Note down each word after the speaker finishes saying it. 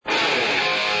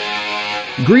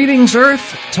Greetings,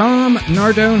 Earth. Tom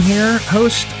Nardone here,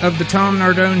 host of The Tom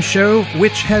Nardone Show,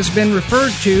 which has been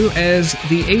referred to as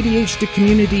the ADHD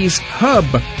community's hub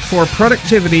for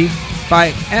productivity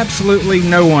by absolutely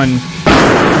no one.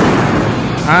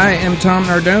 I am Tom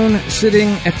Nardone, sitting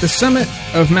at the summit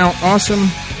of Mount Awesome.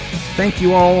 Thank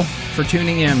you all for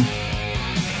tuning in.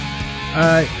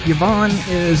 Yvonne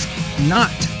is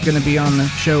not going to be on the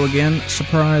show again.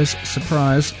 Surprise,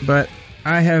 surprise. But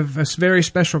I have a very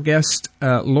special guest.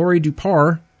 Laurie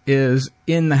Dupar is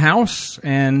in the house,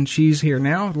 and she's here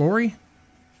now. Laurie?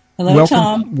 Hello,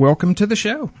 Tom. Welcome to the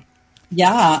show.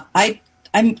 Yeah, I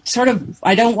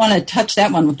don't want to touch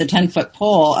that one with the 10-foot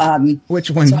pole.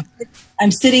 Which one? So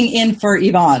I'm sitting in for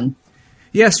Yvonne.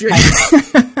 Yes, you're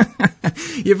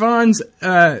Yvonne's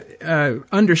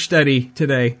understudy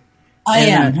today. I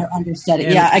am her understudy.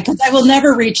 Yeah, because I will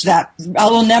never reach that. I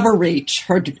will never reach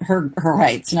her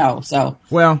heights. No. So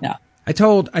yeah. I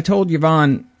told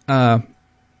Yvonne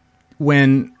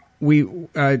when we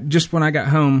just when I got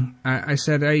home, I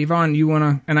said, "Hey, Yvonne, you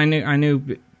wanna?" And I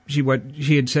knew she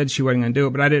had said she wasn't going to do it,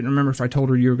 but I didn't remember if I told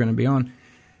her you were going to be on.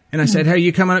 And I said, "Hey,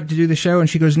 you coming up to do the show?" And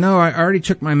she goes, "No, I already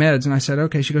took my meds." And I said,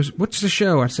 "Okay." She goes, "What's the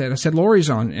show?" I said, "Laurie's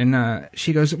on." And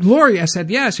she goes, "Laurie?" I said,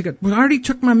 "Yeah." She goes, "Well, I already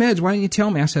took my meds. Why didn't you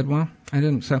tell me?" I said, "Well, I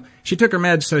didn't." So she took her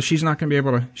meds, so she's not going to be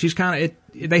able to. She's kind of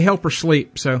they help her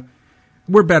sleep, so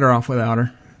we're better off without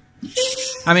her.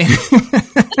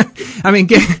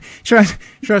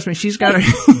 Trust me, she's got her.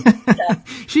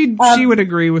 She would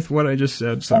agree with what I just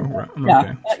said. So I'm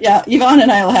okay. Yeah. Yvonne and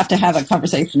I will have to have a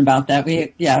conversation about that.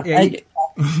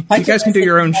 You guys can do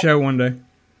your own show one day.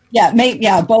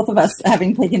 Yeah, both of us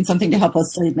having taken something to help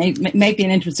us sleep may be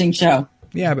an interesting show.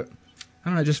 Yeah, but I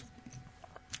don't know. Just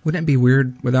wouldn't it be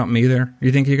weird without me there? Do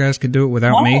you think you guys could do it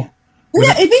without me?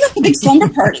 Yeah, it'd be like a big slumber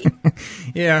party.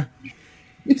 Yeah.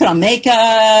 We put on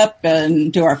makeup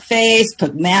and do our face,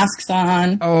 put masks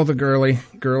on. Oh, the girly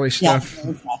stuff.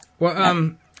 Yeah.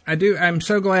 Well, I'm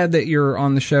so glad that you're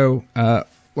on the show,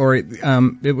 Laurie.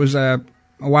 It was a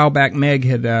while back. Meg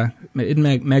had.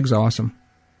 Meg's awesome.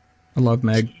 I love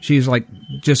Meg. She's like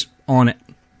just on it.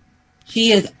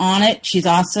 She is on it. She's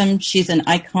awesome. She's an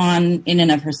icon in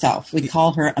and of herself. We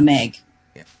call her a Meg.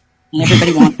 Yeah. And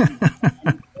everybody wants her.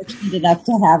 Fortunate enough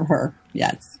to have her.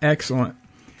 Yes. Excellent.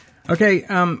 Okay,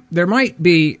 there might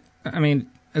be,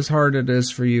 as hard it is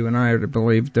for you and I to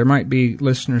believe, there might be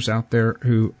listeners out there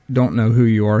who don't know who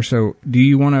you are. So do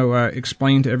you want to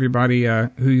explain to everybody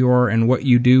who you are and what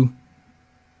you do?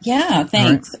 Yeah,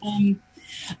 thanks. Right.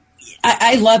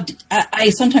 I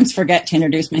sometimes forget to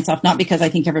introduce myself, not because I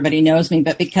think everybody knows me,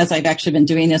 but because I've actually been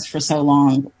doing this for so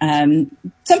long.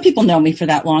 Some people know me for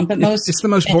that long, but it's the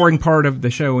most boring part of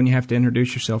the show when you have to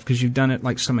introduce yourself because you've done it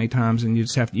like so many times and you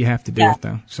have to do it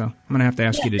though. So I'm going to have to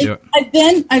ask you to do it.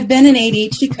 I've been an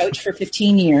ADHD coach for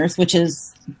 15 years, which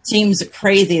seems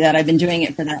crazy that I've been doing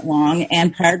it for that long.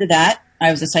 And prior to that, I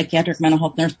was a psychiatric mental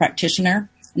health nurse practitioner.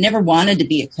 I never wanted to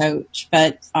be a coach,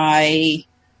 but I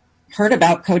heard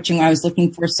about coaching when I was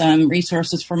looking for some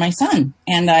resources for my son.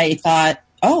 And I thought,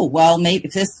 oh, well, maybe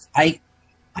I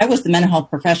was the mental health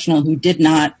professional who did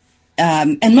not,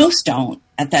 and most don't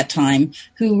at that time,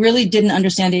 who really didn't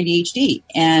understand ADHD.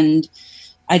 And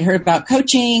I'd heard about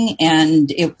coaching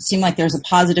and it seemed like there was a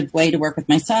positive way to work with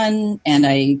my son. And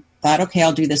I thought, okay,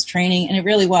 I'll do this training. And it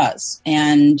really was.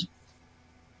 And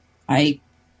I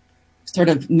sort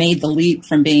of made the leap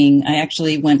from I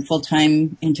actually went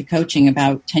full-time into coaching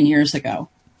about 10 years ago.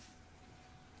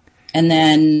 And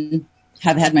then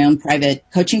have had my own private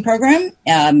coaching program,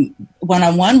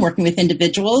 one-on-one, working with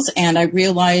individuals. And I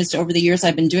realized over the years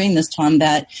I've been doing this, Tom,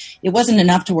 that it wasn't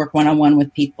enough to work one-on-one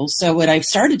with people. So what I've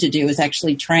started to do is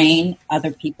actually train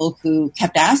other people who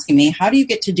kept asking me, how do you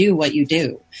get to do what you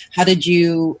do? How did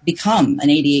you become an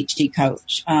ADHD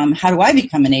coach? How do I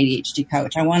become an ADHD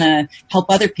coach? I want to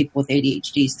help other people with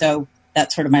ADHD. So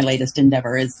that's sort of my latest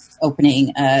endeavor is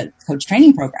opening a coach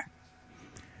training program.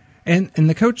 And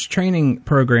the coach training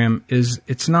program it's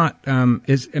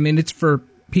for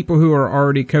people who are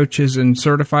already coaches and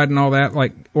certified and all that,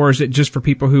 or is it just for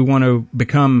people who want to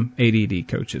become ADD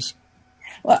coaches?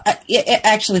 Well,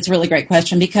 actually, it's a really great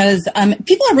question because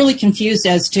people are really confused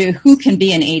as to who can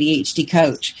be an ADHD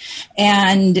coach.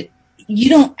 And you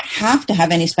don't have to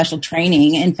have any special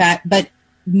training, in fact, but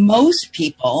most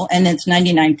people, and it's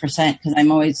 99% because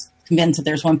I'm always convinced that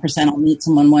there's 1% I'll meet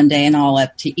someone one day and I'll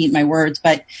have to eat my words.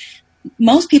 But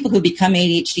most people who become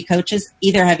ADHD coaches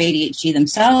either have ADHD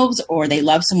themselves or they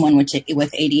love someone with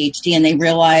ADHD and they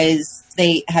realize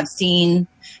they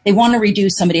want to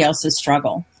reduce somebody else's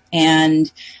struggle. And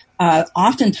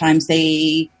oftentimes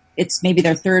it's maybe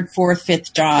their third, fourth,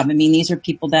 fifth job. I mean, these are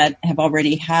people that have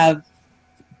already have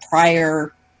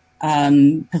prior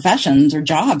professions or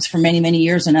jobs for many, many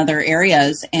years in other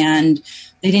areas. And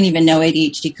they didn't even know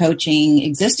ADHD coaching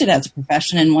existed as a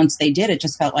profession. And once they did, it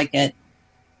just felt like it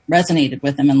resonated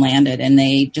with them and landed. And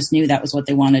they just knew that was what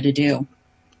they wanted to do.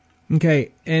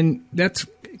 Okay. And that's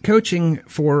coaching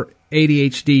for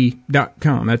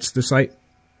ADHD.com. That's the site.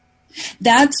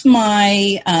 That's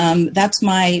my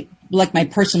my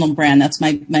personal brand. That's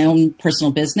my own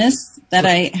personal business that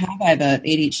I have. I have a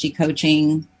ADHD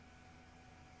coaching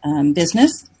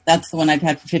business. That's the one I've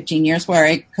had for 15 years, where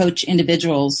I coach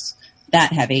individuals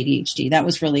that have ADHD. That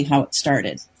was really how it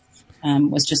started.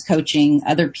 Was just coaching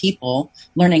other people,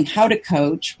 learning how to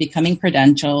coach, becoming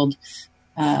credentialed,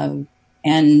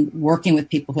 and working with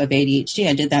people who have ADHD.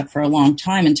 I did that for a long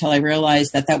time until I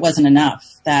realized that wasn't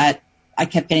enough, that I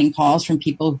kept getting calls from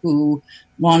people who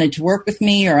wanted to work with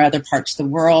me or other parts of the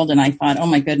world. And I thought, oh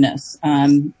my goodness,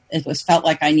 felt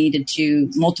like I needed to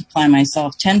multiply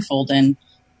myself tenfold. And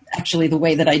actually the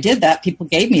way that I did that, people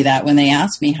gave me that when they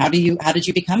asked me, how did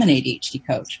you become an ADHD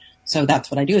coach? So that's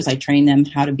what I do, is I train them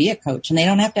how to be a coach. And they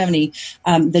don't have to have any,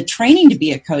 the training to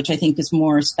be a coach, I think, is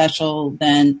more special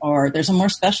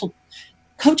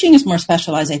coaching is more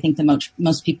specialized, I think, than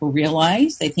most people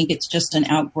realize. They think it's just an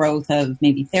outgrowth of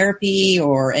maybe therapy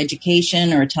or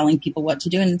education or telling people what to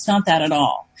do. And it's not that at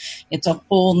all. It's a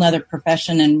whole nother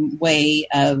profession and way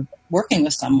of working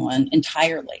with someone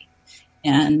entirely.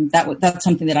 And that's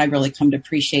something that I've really come to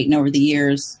appreciate. And over the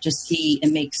years, just see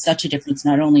it makes such a difference,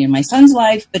 not only in my son's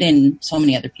life, but in so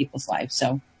many other people's lives.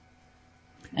 So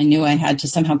I knew I had to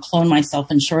somehow clone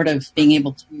myself, and short of being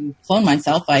able to clone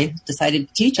myself, I decided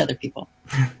to teach other people.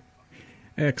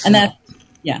 Excellent.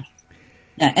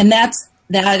 And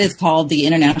that is called the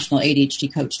International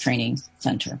ADHD Coach Training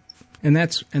Center. And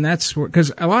that's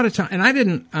because a lot of time, and I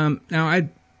didn't.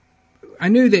 I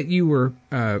knew that you were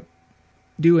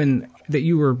that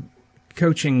you were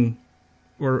coaching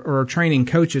or training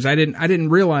coaches. I didn't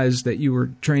realize that you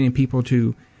were training people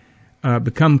to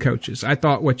become coaches. I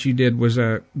thought what you did was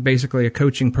basically a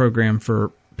coaching program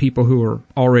for people who are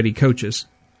already coaches.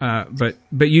 But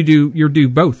you do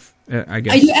both, I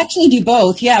guess. I do actually do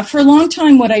both. Yeah. For a long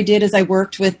time, what I did is I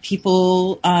worked with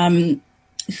people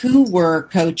who were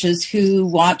coaches who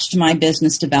watched my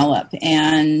business develop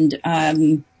and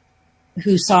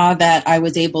who saw that I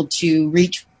was able to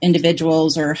reach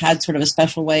individuals, or had sort of a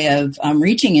special way of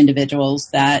reaching individuals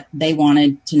that they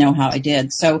wanted to know how I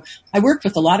did. So I worked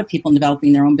with a lot of people in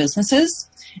developing their own businesses.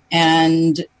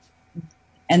 And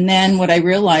then what I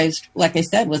realized, like I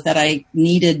said, was that I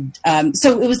needed,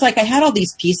 so it was like I had all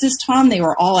these pieces, Tom. They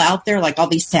were all out there, like all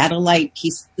these satellite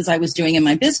pieces I was doing in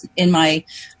my business,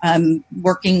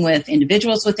 working with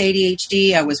individuals with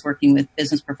ADHD. I was working with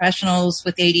business professionals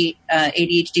with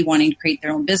ADHD wanting to create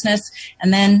their own business.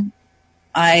 And then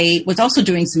I was also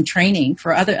doing some training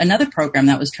for another program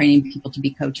that was training people to be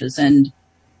coaches. And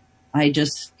I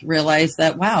just realized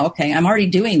that, wow, okay, I'm already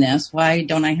doing this. Why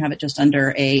don't I have it just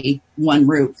under one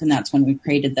roof? And that's when we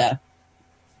created the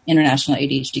International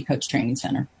ADHD Coach Training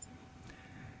Center.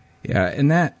 Yeah, and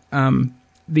that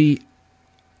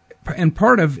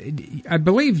part of, I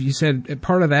believe you said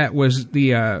part of that was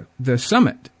the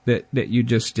summit that you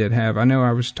just did have. I know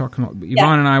I was talking about,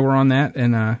 Yvonne and I were on that,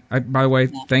 and by the way,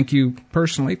 thank you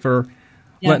personally for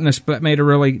letting us. But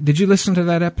did you listen to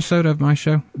that episode of my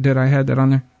show? Did I have that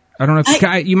on there? I don't know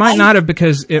if you might not have,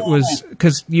 because it was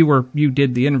because you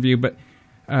did the interview, but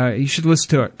you should listen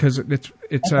to it, because it's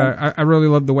okay. I really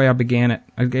loved the way I began it.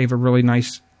 I gave a really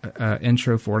nice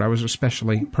intro for it. I was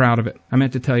especially proud of it. I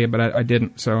meant to tell you, but I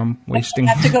didn't. So I'm wasting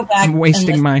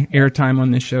my airtime on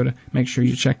this show to make sure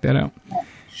you check that out.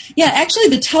 Yeah, actually,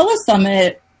 the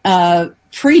Telesummit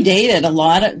predated a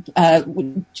lot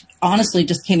of, honestly,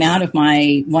 just came out of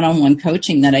my one-on-one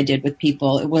coaching that I did with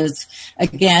people. It was,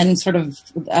 again, sort of,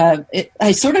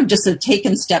 I sort of just had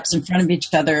taken steps in front of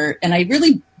each other. And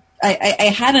I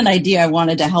had an idea I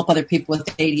wanted to help other people with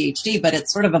ADHD, but it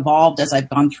sort of evolved as I've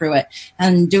gone through it.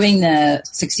 And doing the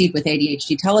Succeed with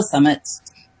ADHD Telesummits,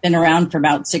 been around for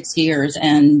about 6 years.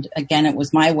 And again, it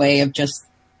was my way of just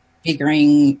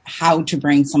figuring how to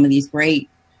bring some of these great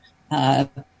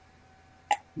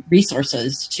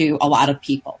resources to a lot of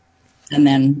people.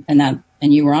 And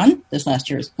you were on this last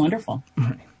year. Is wonderful.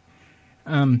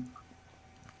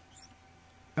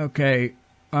 Okay.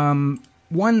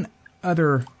 One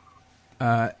other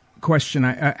question.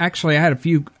 I had a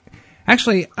few.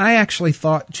 Actually, I actually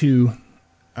thought to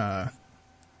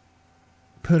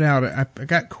put out. I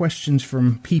got questions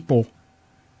from people.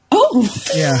 Oh,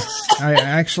 yeah. I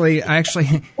actually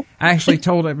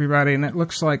told everybody, and it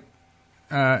looks like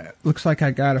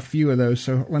I got a few of those.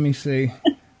 So let me see.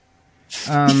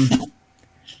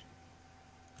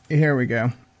 Here we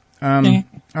go. All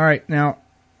right, now,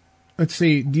 let's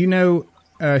see. Do you know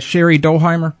Sherry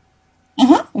Dolheimer?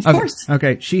 Of course.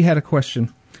 Okay, she had a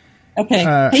question. Okay.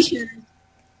 Hey, Sherry.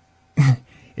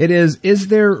 It is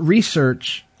there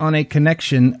research on a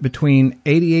connection between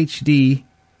ADHD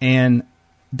and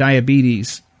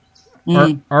diabetes?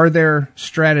 Are there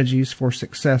strategies for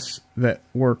success that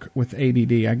work with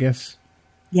ADD, I guess?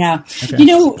 Yeah. Okay.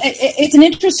 It's an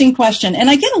interesting question. And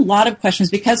I get a lot of questions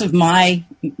because of my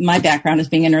background as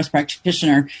being a nurse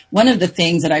practitioner. One of the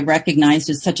things that I recognized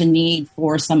is such a need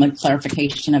for some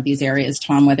clarification of these areas,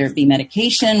 Tom, whether it be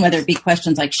medication, whether it be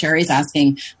questions like Sherry's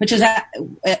asking, which is,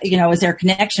 is there a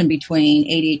connection between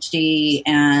ADHD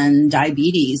and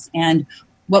diabetes? And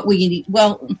what we need,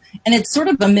 and it's sort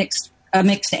of a mixed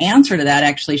answer to that,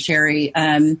 actually, Sherry.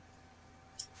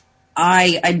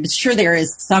 I'm sure there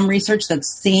is some research that's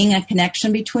seeing a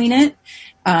connection between it.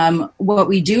 What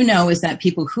we do know is that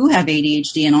people who have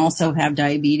ADHD and also have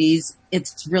diabetes,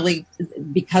 it's really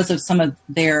because of some of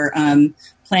their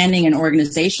planning and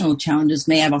organizational challenges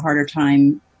may have a harder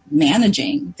time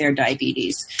managing their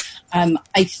diabetes.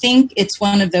 I think it's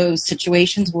one of those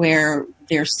situations where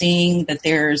they're seeing that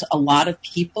there's a lot of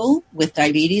people with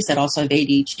diabetes that also have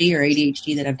ADHD or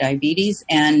ADHD that have diabetes.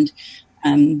 And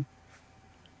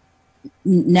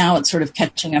now it's sort of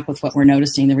catching up with what we're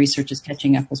noticing. The research is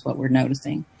catching up with what we're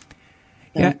noticing.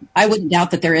 So yeah. I wouldn't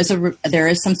doubt that there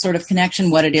is some sort of connection.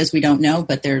 What it is, we don't know,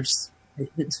 but it's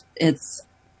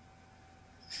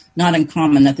not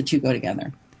uncommon that the two go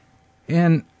together.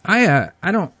 And I have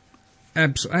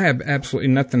absolutely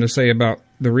nothing to say about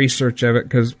the research of it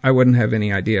because I wouldn't have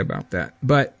any idea about that.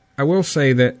 But I will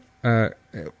say that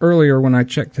earlier when I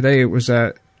checked today, it was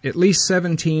at least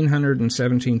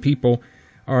 1,717 people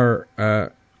are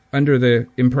under the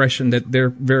impression that there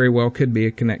very well could be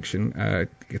a connection. I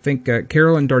think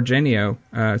Carolyn Dargenio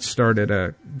started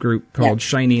a group called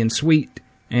Shiny and Sweet,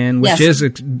 and which is a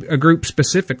group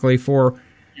specifically for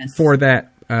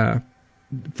that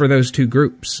for those two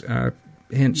groups.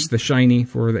 Hence the Shiny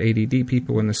for the ADD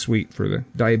people and the Sweet for the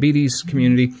diabetes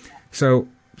community. So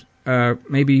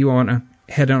maybe you want to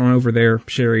head on over there,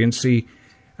 Sherry, and see.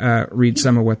 Read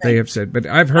some of what they have said, but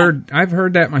I've heard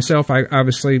that myself. I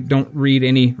obviously don't read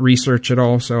any research at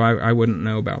all, so I wouldn't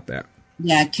know about that.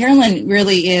 Yeah, Carolyn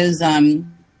really is. I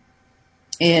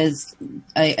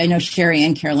know Sherry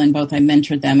and Carolyn both. I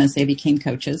mentored them as they became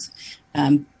coaches,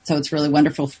 so it's really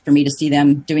wonderful for me to see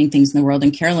them doing things in the world.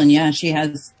 And Carolyn,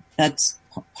 that's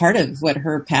part of what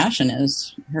her passion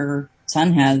is. Her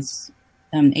son has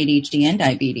ADHD and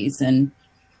diabetes, and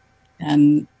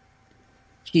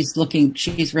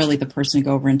she's really the person to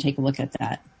go over and take a look at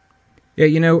that.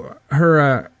 Yeah,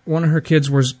 her one of her kids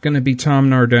was going to be Tom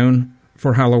Nardone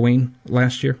for Halloween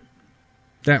last year.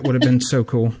 That would have been so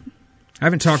cool. I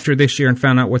haven't talked to her this year and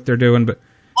found out what they're doing, but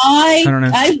I don't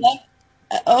know.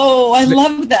 I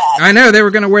love that. I know they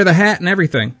were going to wear the hat and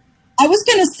everything. I was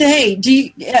going to say, do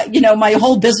you, my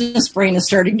whole business brain is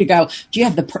starting to go. Do you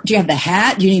have the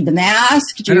hat? Do you need the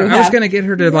mask? I was going to get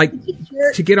her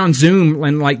to get on Zoom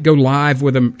and go live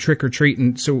with them trick or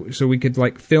treating, so we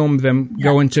could film them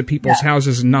going to people's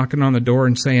houses and knocking on the door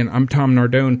and saying, "I'm Tom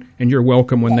Nardone, and you're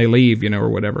welcome when they leave," or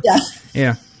whatever.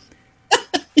 Yeah.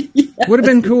 Would have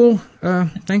been cool.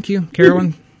 Thank you,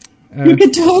 Carolyn. You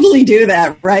could totally do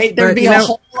that, right? There'd be a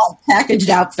whole packaged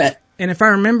outfit. And if I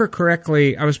remember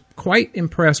correctly, I was quite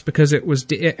impressed because it was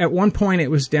at one point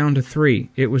it was down to 3.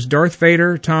 It was Darth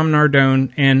Vader, Tom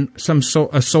Nardone, and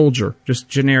a soldier, just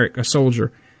generic, a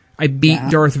soldier. I beat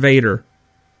Darth Vader.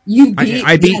 You beat?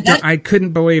 I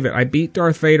couldn't believe it. I beat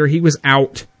Darth Vader. He was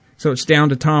out, so it's down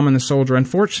to Tom and the soldier.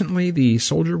 Unfortunately, the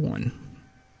soldier won.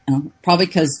 Oh, probably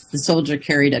because the soldier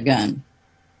carried a gun.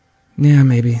 Yeah,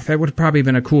 maybe that would have probably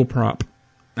been a cool prop.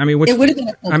 I mean, it would have been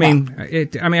a cool prop.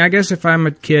 I guess if I'm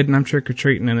a kid and I'm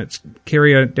trick-or-treating and it's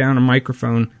down a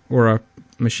microphone or a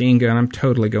machine gun, I'm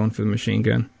totally going for the machine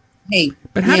gun. Hey,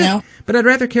 but I'd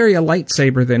rather carry a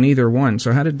lightsaber than either one.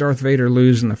 So how did Darth Vader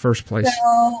lose in the first place?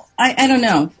 Well, I don't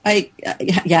know.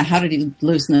 How did he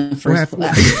lose in the first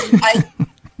place?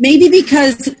 Maybe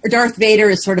because Darth Vader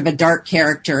is sort of a dark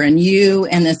character, and you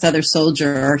and this other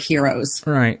soldier are heroes.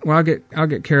 Right. Well, I'll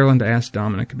get Carolyn to ask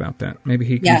Dominic about that. Maybe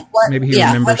he can. Maybe he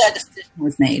remembers. What that decision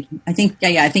was made. I think.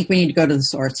 I think we need to go to the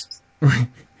source. Right.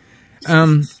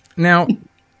 Now,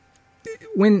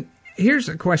 here's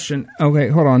a question. Okay,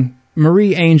 hold on.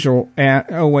 Marie Angel.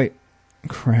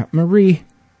 Marie.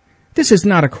 This is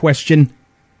not a question.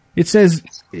 It says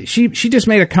she just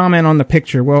made a comment on the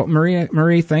picture. Well,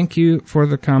 Marie, thank you for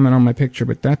the comment on my picture,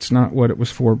 but that's not what it was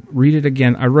for. Read it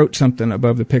again. I wrote something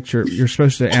above the picture. You're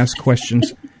supposed to ask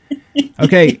questions.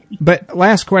 Okay, But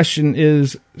last question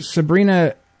is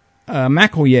Sabrina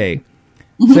McElye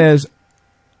says,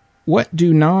 what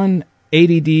do non-ADD,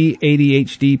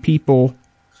 ADHD people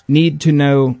need to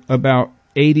know about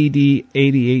ADD,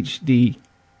 ADHD,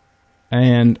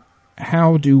 and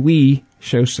how do we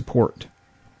show support?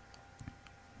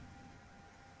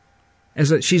 As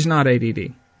that she's not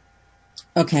ADD.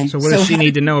 Okay. So what does she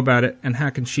need to know about it, and how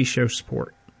can she show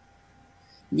support?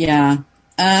 Yeah.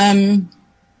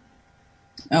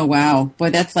 Oh, wow. Boy,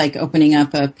 that's like opening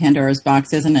up a Pandora's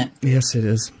box, isn't it? Yes, it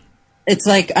is. It's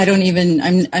like,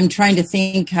 I'm trying to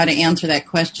think how to answer that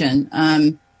question.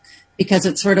 Because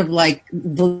it's sort of like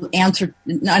the answer,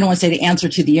 I don't want to say the answer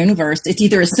to the universe. It's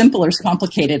either as simple or as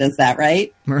complicated as that,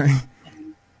 right? Right.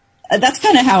 That's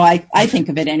kind of how I think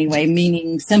of it anyway,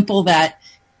 meaning simple that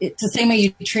it's the same way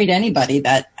you treat anybody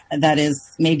that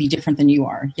is maybe different than you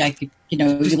are. Like,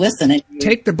 you listen. And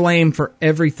take the blame for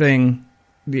everything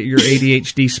that your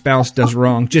ADHD spouse does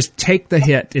wrong. Just take the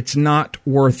hit. It's not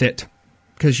worth it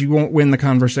because you won't win the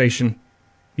conversation.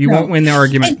 You won't win the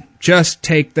argument. Just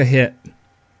take the hit.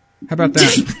 How about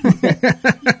that?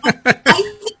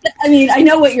 I mean, I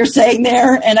know what you're saying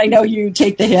there, and I know you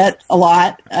take the hit a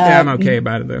lot. Yeah, I'm okay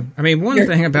about it, though. I mean, one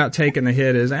thing about taking the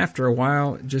hit is after a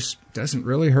while, it just doesn't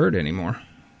really hurt anymore.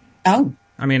 Oh.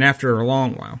 I mean, after a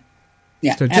long while.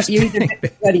 Yeah. So just you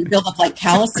build up like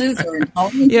calluses or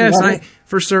intolerance? Yes,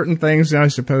 for certain things, I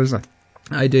suppose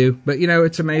I do. But,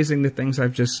 it's amazing the things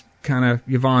I've just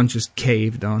Yvonne just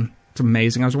caved on. It's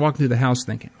amazing. I was walking through the house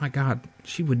thinking, my God,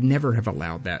 she would never have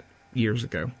allowed that years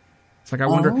ago. It's like, I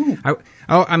wonder,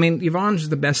 I mean, Yvonne's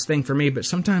the best thing for me, but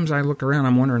sometimes I look around,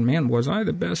 I'm wondering, man, was I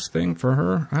the best thing for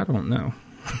her? I don't know.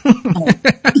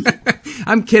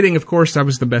 I'm kidding. Of course, I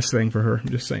was the best thing for her. I'm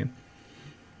just saying.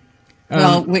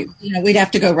 Well, we'd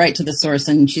have to go right to the source,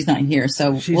 and she's not here,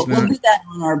 so we'll do that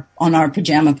on our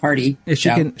pajama party.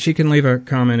 Yeah, she can leave a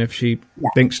comment if she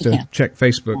thinks to check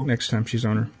Facebook next time she's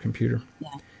on her computer. Yeah.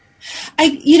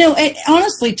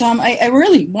 Honestly, Tom, I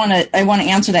really want to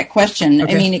answer that question.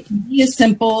 Okay. I mean, it can be as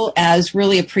simple as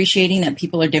really appreciating that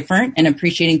people are different and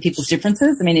appreciating people's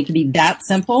differences. I mean, it could be that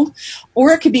simple,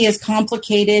 or it could be as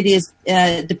complicated as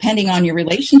depending on your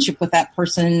relationship with that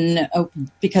person,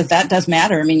 because that does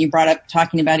matter. I mean, you brought up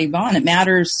talking about Yvonne. It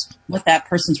matters what that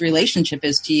person's relationship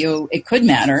is to you. It could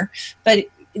matter, but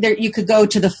you could go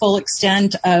to the full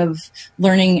extent of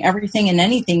learning everything and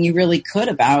anything you really could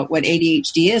about what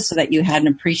ADHD is so that you had an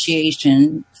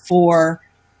appreciation for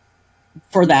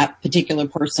that particular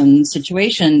person's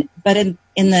situation. But at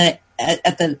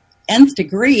the nth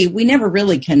degree, we never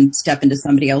really can step into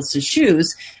somebody else's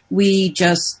shoes. We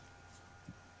just,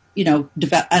 I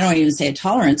don't even say a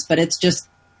tolerance, but it's just,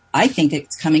 I think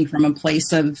it's coming from a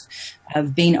place of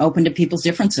being open to people's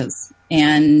differences.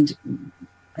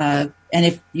 And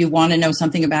if you want to know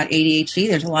something about ADHD,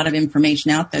 there's a lot of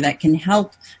information out there that can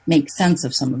help make sense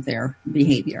of some of their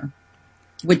behavior,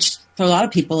 which for a lot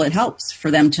of people, it helps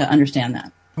for them to understand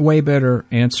that. Way better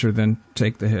answer than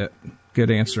take the hit.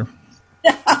 Good answer.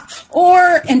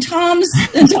 Or in Tom's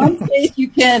case, you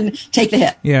can take the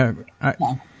hit. Yeah.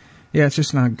 Yeah, it's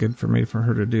just not good for me for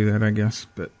her to do that, I guess,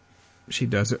 but she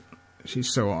does it.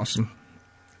 She's so awesome.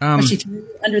 Was she threw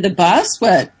you under the bus?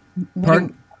 What?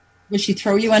 Pardon? Would she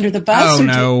throw you under the bus?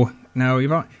 Oh, no.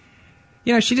 Yvonne,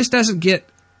 she just doesn't get...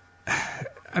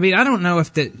 I mean, I don't know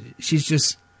if she's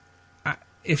just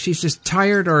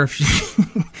tired or if she...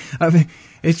 I mean,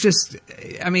 it's just...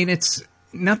 I mean, it's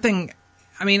nothing...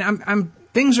 I mean, I'm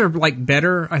things are, like,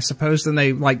 better, I suppose, than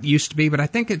they, like, used to be, but I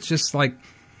think it's just, like,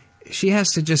 she has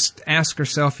to just ask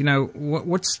herself,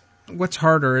 what's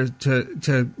harder,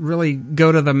 to really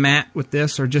go to the mat with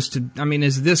this or just to... I mean,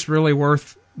 is this really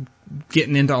worth...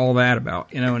 getting into all that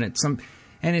about,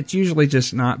 and it's usually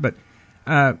just not, but,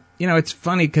 it's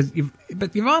funny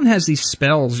but Yvonne has these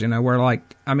spells, where I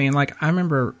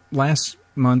remember last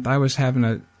month I was having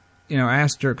I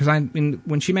asked her, because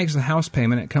when she makes the house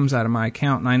payment, it comes out of my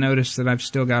account, and I noticed that I've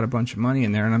still got a bunch of money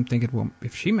in there, and I'm thinking, well,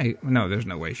 if she no, there's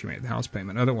no way she made the house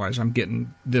payment, otherwise I'm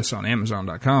getting this on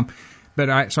Amazon.com. But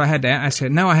I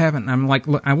said, no, I haven't. And I'm like,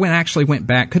 look, I actually went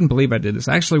back. Couldn't believe I did this.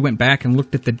 I actually went back and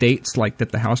looked at the dates, like,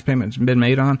 that the house payment's been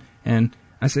made on. And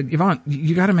I said, Yvonne,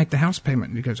 you got to make the house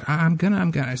payment. Because I'm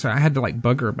gonna. So I had to, like,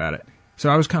 bug her about it. So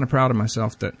I was kind of proud of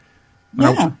myself that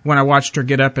when I watched her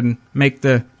get up and make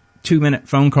the 2-minute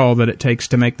phone call that it takes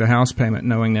to make the house payment,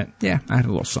 knowing that, I had a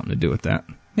little something to do with that.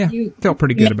 Yeah, felt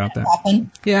pretty good about that. Happen.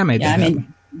 Yeah, I made that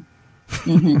happen.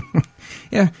 Mm-hmm.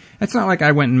 Yeah, it's not like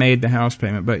I went and made the house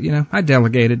payment, but, I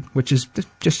delegated, which is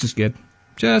just as good.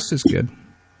 Just as good.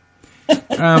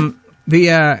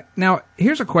 Now,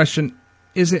 here's a question.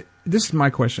 This is my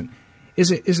question.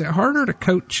 Is it harder to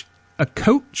coach a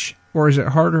coach, or is it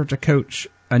harder to coach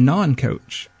a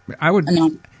non-coach?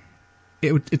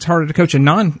 It's harder to coach a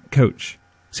non-coach.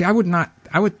 See, I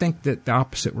would think that the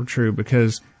opposite were true,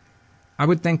 because I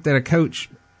would think that a coach,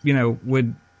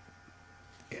 would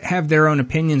have their own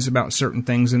opinions about certain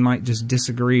things and might just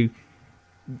disagree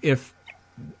if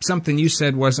something you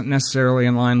said wasn't necessarily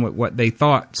in line with what they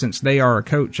thought. Since they are a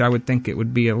coach, I would think it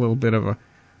would be a little bit of a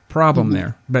problem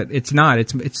there, but it's not.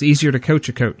 It's easier to coach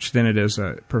a coach than it is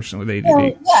a person with ADD. Well,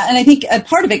 yeah, and I think a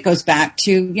part of it goes back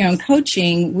to, in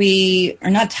coaching, we are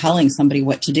not telling somebody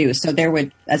what to do. So there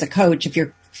would, as a coach, if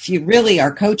you really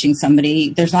are coaching somebody,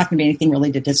 there's not going to be anything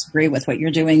really to disagree with. What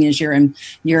you're doing is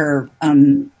you're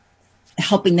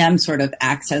helping them sort of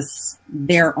access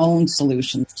their own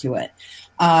solutions to it.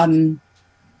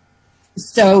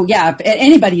 So yeah, if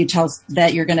anybody you tell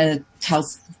that you're going to tell,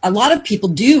 a lot of people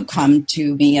do come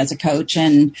to me as a coach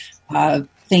and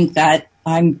think that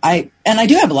I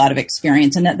do have a lot of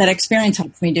experience, and that experience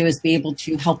helps me is be able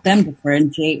to help them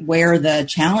differentiate where the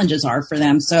challenges are for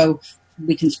them, so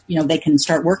we can, they can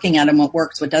start working at them, what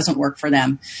works, what doesn't work for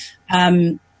them.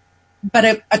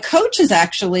 But a coach is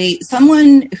actually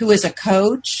someone who is a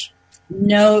coach.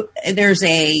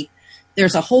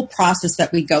 There's a whole process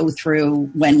that we go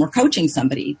through when we're coaching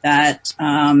somebody that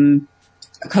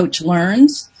a coach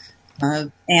learns.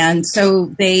 And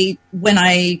so when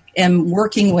I am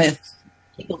working with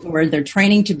people who are they're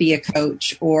training to be a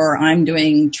coach, or I'm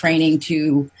doing training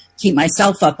to keep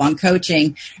myself up on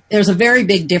coaching, there's a very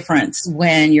big difference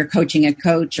when you're coaching a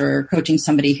coach or coaching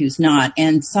somebody who's not.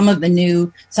 And some of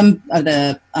the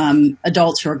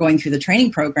adults who are going through the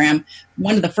training program,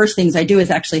 one of the first things I do is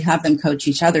actually have them coach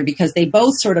each other, because they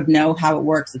both sort of know how it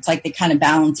works. It's like they kind of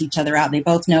balance each other out. They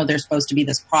both know there's supposed to be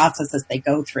this process as they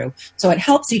go through. So it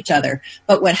helps each other.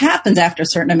 But what happens after a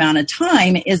certain amount of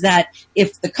time is that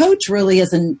if the coach really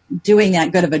isn't doing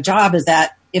that good of a job, is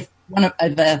that if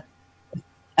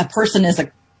a person is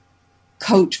a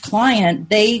coach client,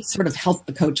 they sort of help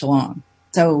the coach along.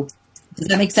 So does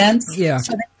that make sense? Yeah.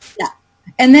 Yeah.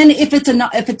 And then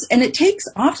and it takes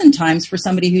oftentimes for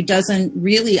somebody who doesn't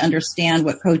really understand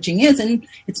what coaching is, and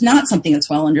it's not something that's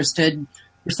well understood,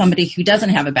 for somebody who doesn't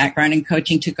have a background in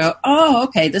coaching to go, oh,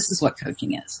 okay, this is what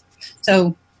coaching is.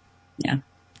 So yeah,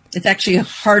 it's actually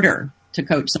harder to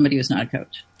coach somebody who's not a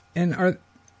coach. And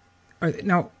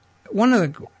now, one of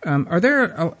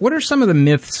the what are some of the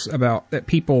myths about that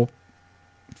people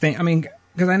think? I mean,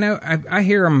 because I know I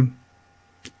hear them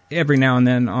every now and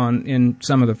then in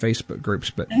some of the Facebook groups,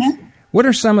 but what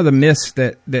are some of the myths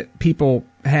that people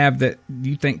have that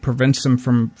you think prevents them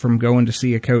from going to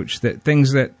see a coach? That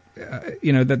things that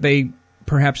that they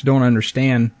perhaps don't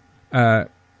understand. I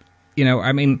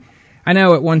mean, I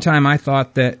know at one time I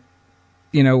thought that.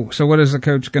 So what is the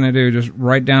coach going to do? Just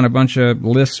write down a bunch of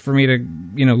lists for me to,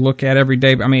 look at every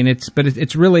day? I mean,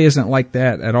 it really isn't like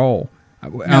that at all.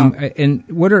 No. And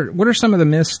what are some of the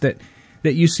myths that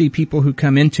you see people who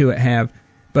come into it have,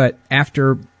 but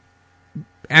after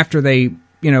they,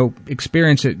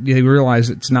 experience it, they realize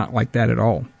it's not like that at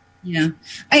all? Yeah.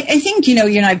 I think,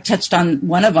 I've touched on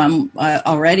one of them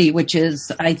already, which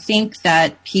is I think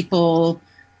that people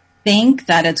think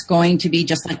that it's going to be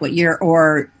just like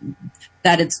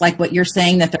that it's like what you're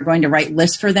saying, that they're going to write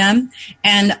lists for them.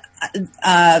 And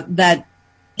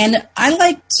and I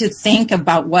like to think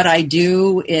about what I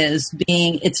do is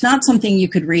it's not something you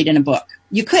could read in a book.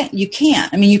 You can't.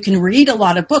 I mean, you can read a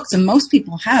lot of books, and most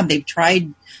people have. They've tried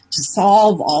to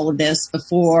solve all of this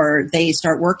before they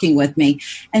start working with me.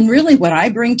 And really what I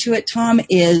bring to it, Tom,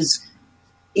 is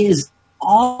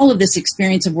all of this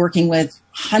experience of working with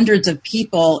hundreds of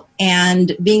people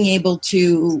and being able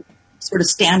to sort of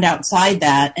stand outside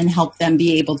that and help them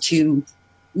be able to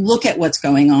look at what's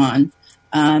going on.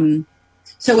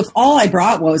 So if all I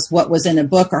brought was what was in a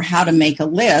book or how to make a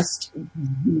list,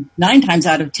 9 times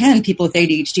out of 10, people with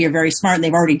ADHD are very smart and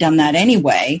they've already done that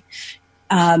anyway.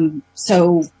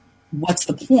 So what's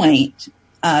the point?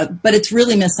 But it's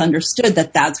really misunderstood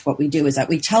that that's what we do, is that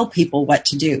we tell people what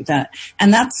to do.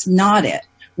 And that's not it.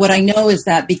 What I know is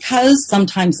that because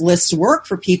sometimes lists work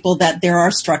for people, that there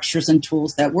are structures and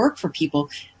tools that work for people,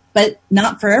 but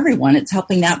not for everyone. It's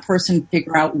helping that person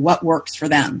figure out what works for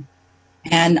them.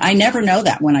 And I never know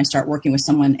that when I start working with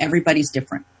someone. Everybody's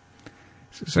different.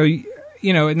 So,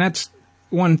 and that's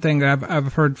one thing that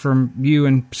I've heard from you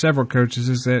and several coaches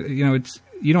is that,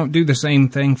 you don't do the same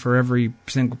thing for every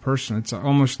single person. It's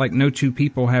almost like no two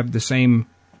people have the same,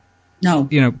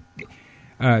 thing.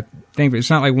 But it's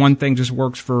not like one thing just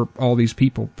works for all these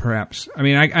people, perhaps. I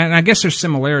mean, I guess there's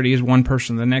similarity as one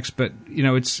person to the next, but,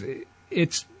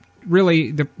 it's really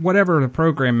whatever the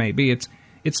program may be,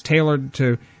 it's tailored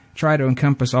to try to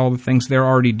encompass all the things they're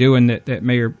already doing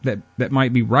that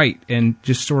might be right, and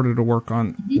just sort of to work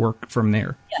from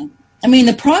there. Yeah. I mean,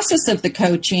 the process of the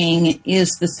coaching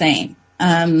is the same.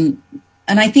 And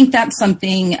I think that's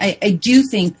something, I do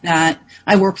think that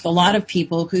I work with a lot of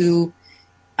people who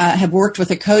have worked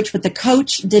with a coach, but the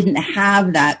coach didn't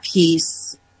have that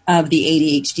piece of the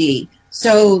ADHD.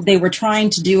 So they were trying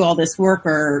to do all this work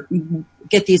or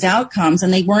get these outcomes,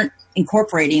 and they weren't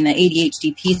incorporating the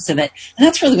ADHD piece of it. And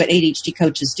that's really what ADHD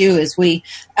coaches do is a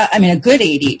good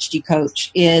ADHD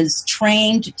coach is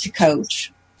trained to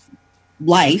coach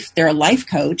life. They're a life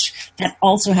coach that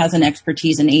also has an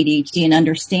expertise in ADHD and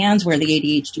understands where the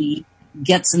ADHD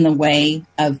gets in the way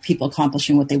of people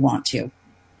accomplishing what they want to.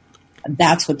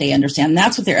 That's what they understand.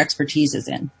 That's what their expertise is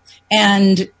in.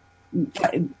 And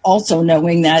also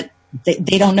knowing that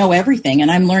they don't know everything.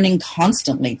 And I'm learning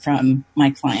constantly from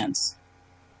my clients.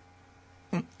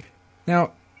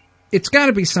 Now, it's got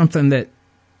to be something that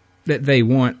they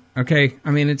want, okay?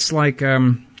 I mean, it's like,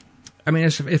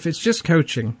 if it's just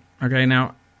coaching, okay?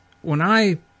 Now, when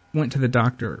I went to the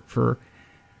doctor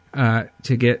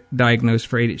to get diagnosed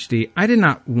for ADHD, I did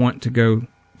not want to go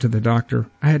to the doctor.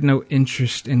 I had no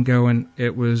interest in going.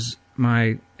 It was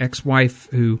my ex-wife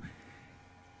who,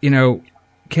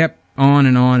 kept on,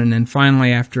 and then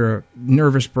finally, after a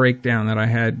nervous breakdown that I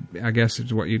had, I guess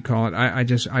is what you'd call it,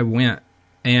 I went.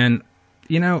 And,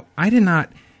 I did not,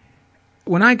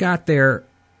 when I got there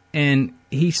and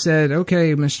he said,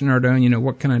 okay, Mr. Nardone,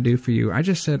 what can I do for you? I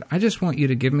just said, I just want you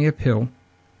to give me a pill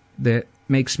that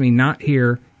makes me not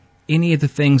hear any of the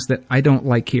things that I don't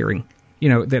like hearing,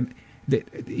 that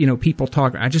people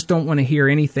talk. I just don't want to hear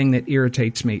anything that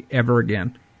irritates me ever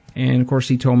again. And of course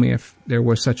he told me if there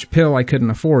was such a pill, I couldn't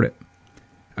afford it.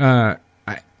 I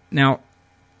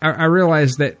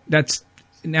realize that's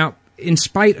now, in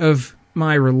spite of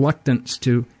my reluctance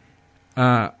to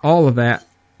all of that,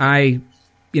 and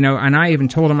I even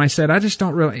told him, I said, I just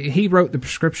don't really, he wrote the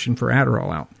prescription for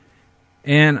Adderall out.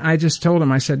 And I just told him,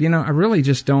 I said, I really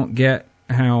just don't get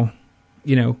how,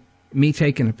 me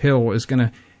taking a pill is going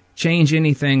to change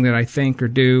anything that I think or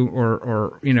do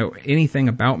or anything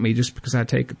about me just because I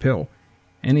take a pill.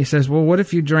 And he says, well, what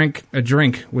if you drank a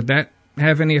drink? Would that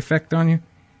have any effect on you?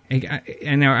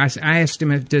 And now I asked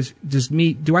him,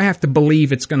 do I have to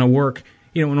believe it's going to work,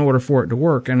 in order for it to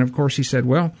work? And of course he said,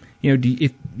 well,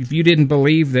 if you didn't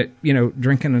believe that,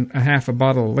 drinking a half a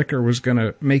bottle of liquor was going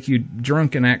to make you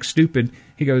drunk and act stupid,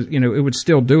 he goes, it would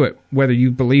still do it whether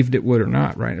you believed it would or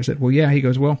not, right? I said, well, yeah. He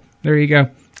goes, well, there you go.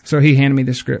 So he handed me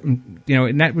the script, and,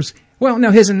 and that was, well,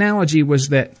 no, his analogy was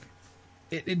that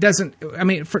it doesn't, and I'm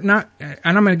going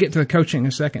to get to the coaching in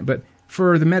a second, but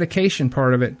for the medication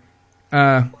part of it,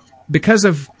 because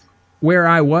of where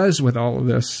I was with all of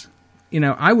this,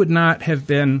 I would not have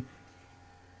been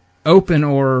open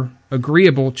or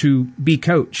agreeable to be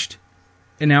coached.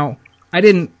 And now I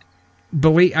didn't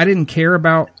care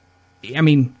about,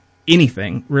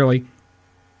 anything really.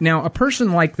 Now a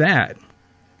person like that,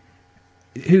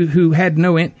 who had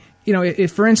no,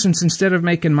 if for instance, instead of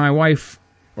making my wife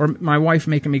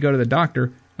making me go to the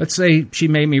doctor, let's say she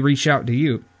made me reach out to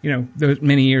you, those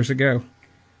many years ago,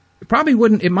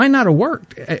 it might not have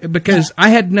worked because I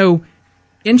had no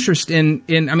interest in,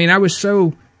 I was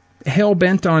so hell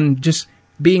bent on just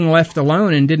being left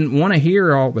alone and didn't want to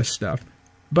hear all this stuff.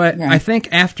 But I think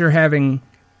after having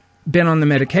been on the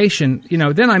medication,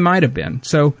 then I might have been.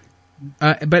 So,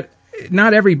 but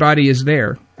not everybody is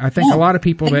there. I think a lot of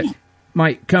people that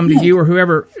might come to you or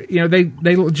whoever,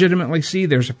 they legitimately see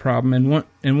there's a problem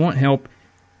and want help.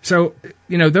 So,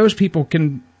 those people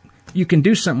you can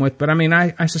do something with. But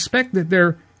I suspect that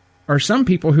there are some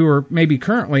people who are maybe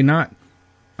currently not,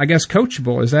 I guess,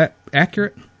 coachable. Is that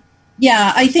accurate?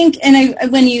 Yeah, I think, and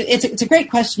it's a great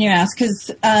question you ask,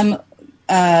 because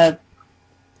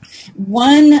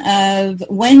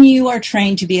when you are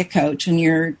trained to be a coach and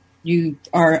you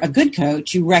are a good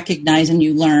coach, you recognize and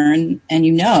you learn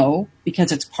and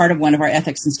because it's part of one of our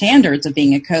ethics and standards of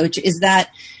being a coach, is that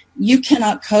you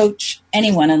cannot coach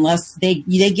anyone unless they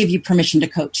give you permission to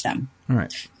coach them. All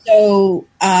right. So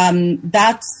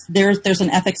there's an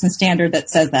ethics and standard that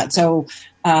says that. So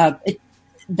it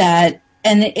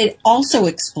also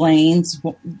explains.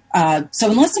 So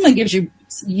unless someone gives you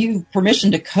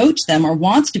permission to coach them or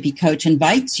wants to be coached,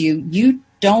 invites you, you're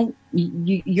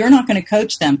not going to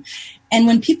coach them. And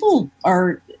when people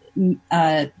are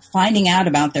finding out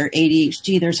about their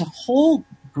ADHD, there's a whole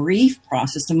grief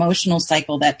process, emotional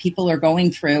cycle that people are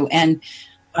going through, and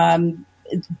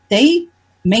they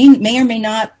may or may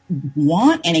not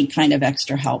want any kind of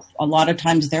extra help. A lot of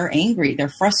times they're angry, they're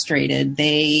frustrated,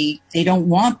 they don't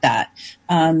want that.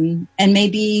 And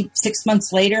maybe 6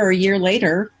 months later or a year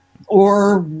later,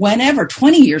 or whenever,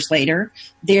 20 years later,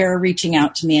 they're reaching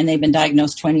out to me, and they've been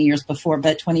diagnosed 20 years before,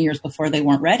 but 20 years before they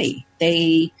weren't ready.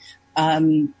 They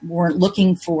weren't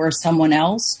looking for someone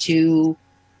else to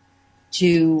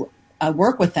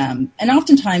work with them. And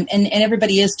oftentimes, and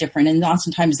everybody is different. And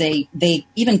oftentimes they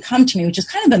even come to me, which is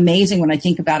kind of amazing when I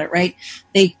think about it, right?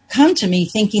 They come to me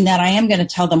thinking that I am going to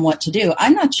tell them what to do.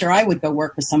 I'm not sure I would go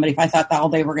work with somebody if I thought that all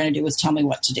they were going to do was tell me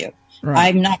what to do.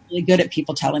 Right. I'm not really good at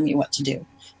people telling me what to do.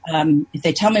 If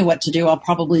they tell me what to do, I'll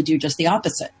probably do just the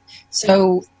opposite.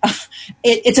 So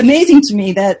it's amazing to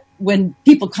me that when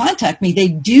people contact me, they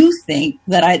do think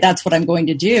that that's what I'm going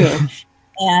to do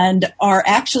and are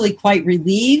actually quite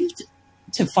relieved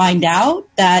to find out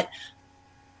that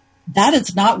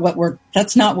is not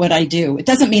that's not what I do. It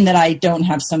doesn't mean that I don't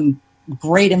have some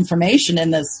great information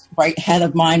in this right head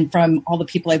of mine from all the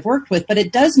people I've worked with, but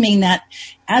it does mean that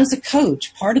as a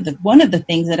coach, one of the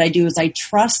things that I do is I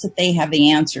trust that they have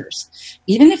the answers.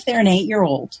 Even if they're an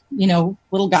 8-year-old,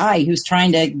 little guy who's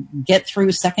trying to get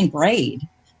through second grade,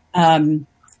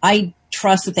 I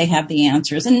trust that they have the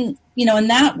answers. And, in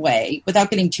that way, without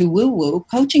getting too woo-woo,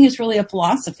 coaching is really a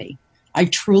philosophy. I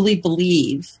truly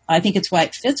believe, I think it's why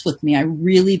it fits with me. I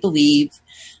really believe,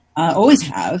 always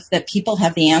have, that people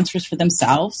have the answers for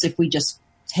themselves if we just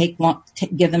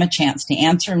give them a chance to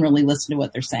answer and really listen to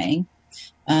what they're saying.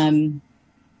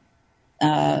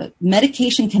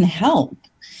 Medication can help,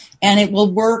 and it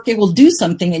will work. It will do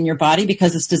something in your body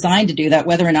because it's designed to do that,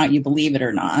 whether or not you believe it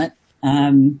or not.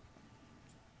 And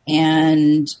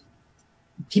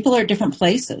people are at different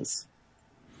places.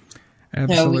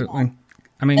 Absolutely. So,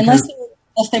 I mean, unless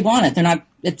they want it, they're not.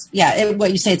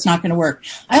 What you say, it's not going to work.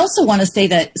 I also want to say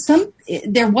that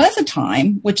there was a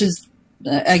time, which is,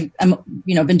 I'm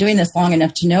been doing this long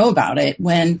enough to know about it,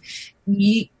 when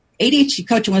ADHD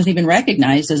coaching wasn't even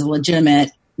recognized as a legitimate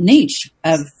niche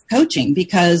of coaching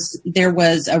because there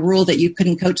was a rule that you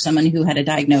couldn't coach someone who had a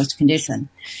diagnosed condition,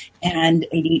 and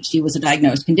ADHD was a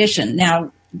diagnosed condition.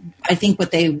 Now, I think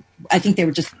they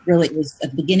were just really, it was at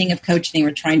the beginning of coaching, they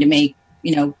were trying to make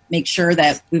sure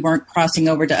that we weren't crossing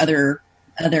over to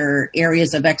other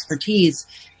areas of expertise.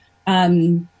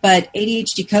 But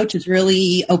ADHD coaches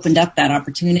really opened up that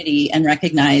opportunity and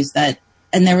recognized that,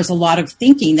 and there was a lot of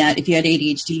thinking that if you had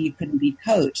ADHD, you couldn't be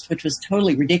coached, which was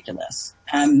totally ridiculous,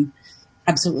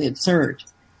 absolutely absurd.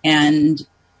 And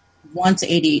once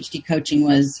ADHD coaching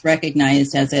was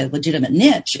recognized as a legitimate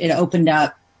niche, it opened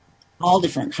up all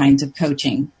different kinds of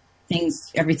coaching,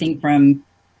 everything from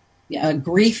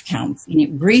grief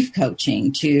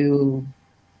coaching to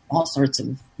all sorts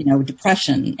of,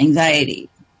 depression, anxiety,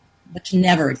 which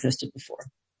never existed before.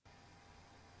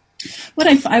 What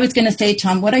I was going to say,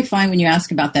 Tom, what I find when you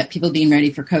ask about that, people being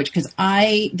ready for coach, because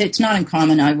it's not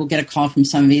uncommon. I will get a call from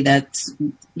somebody that's,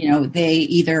 they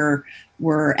either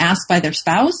were asked by their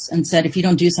spouse and said, if you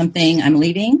don't do something, I'm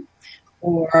leaving,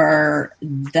 or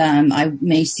I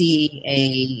may see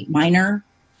a minor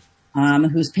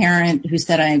whose parent who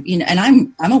said, and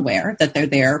I'm aware that they're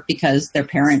there because their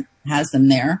parent has them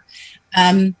there.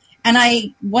 And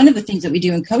one of the things that we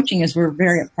do in coaching is we're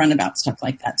very upfront about stuff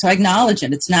like that. So I acknowledge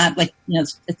it. It's not like,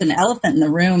 it's an elephant in the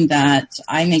room that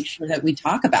I make sure that we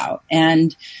talk about.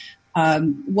 And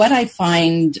what I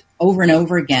find over and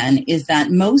over again is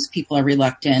that most people are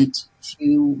reluctant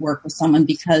to work with someone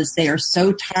because they are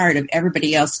so tired of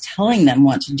everybody else telling them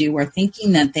what to do or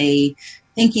thinking that they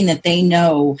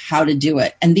know how to do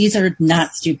it. And these are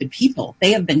not stupid people.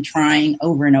 They have been trying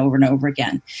over and over and over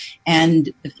again.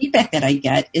 And the feedback that I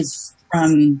get is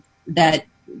from that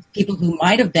people who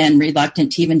might have been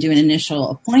reluctant to even do an initial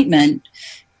appointment,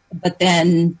 but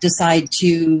then decide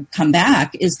to come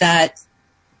back, is that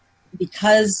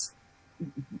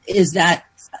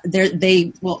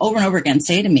they will over and over again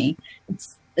say to me,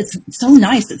 it's so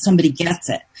nice that somebody gets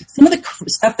it. Some of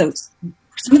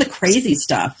the crazy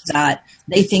stuff that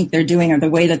they think they're doing or the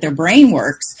way that their brain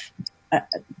works,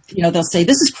 they'll say,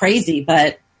 this is crazy,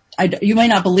 but you might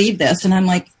not believe this. And I'm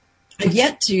like, I've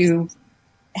yet to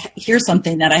hear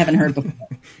something that I haven't heard before.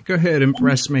 Go ahead,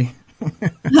 impress me.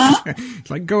 Huh? It's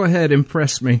like, go ahead,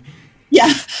 impress me.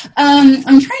 Yeah. I'm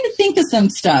trying to think of some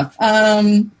stuff.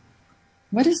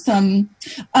 What is some,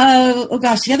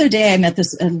 the other day I met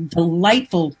this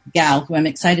delightful gal who I'm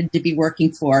excited to be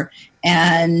working for.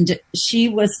 And she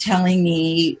was telling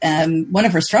me one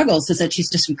of her struggles is that she's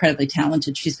just incredibly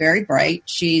talented. She's very bright.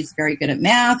 She's very good at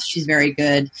math. She's very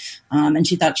good. And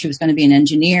she thought she was going to be an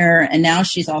engineer. And now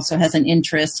she's also has an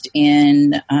interest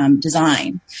in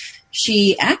design.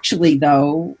 She actually,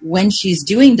 though, when she's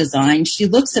doing design, she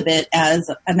looks at it as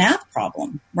a math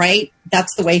problem, right?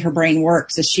 That's the way her brain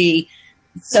works.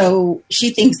 So she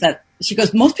thinks that, she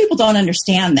goes, most people don't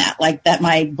understand that, like that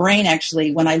my brain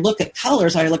actually, when I look at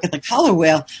colors, I look at the color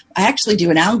wheel, I actually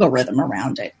do an algorithm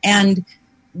around it. And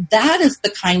that is the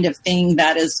kind of thing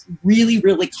that is really,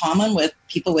 really common with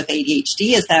people with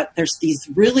ADHD, is that there's these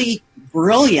really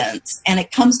brilliance, and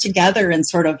it comes together in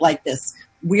sort of like this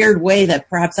weird way that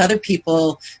perhaps other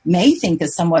people may think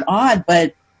is somewhat odd,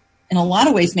 but in a lot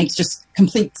of ways makes just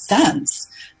complete sense.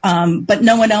 But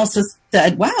no one else has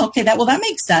said, wow, okay, that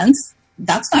makes sense.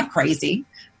 That's not crazy.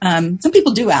 Some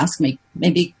people do ask me,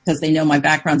 maybe because they know my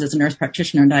background as a nurse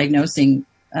practitioner in diagnosing,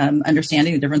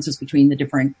 understanding the differences between the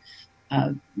different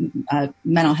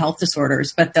mental health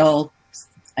disorders, but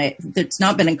it's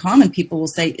not been uncommon. People will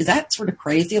say, is that sort of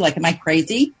crazy? Like, am I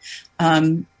crazy?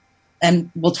 And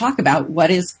we'll talk about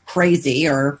what is crazy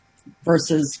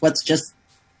versus what's just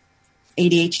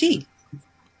ADHD.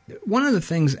 One of the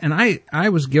things, and I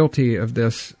was guilty of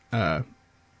this, I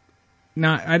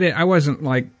wasn't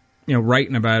like,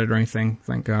 writing about it or anything,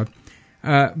 thank God.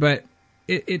 But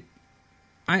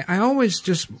I always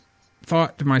just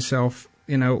thought to myself,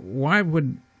 how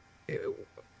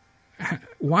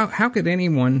could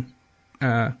anyone,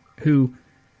 who,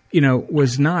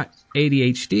 was not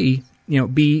ADHD,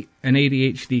 be an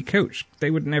ADHD coach? They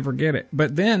would never get it.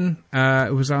 But then,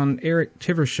 it was on Eric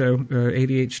Tiver's show,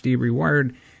 ADHD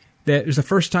Rewired, that it was the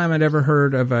first time I'd ever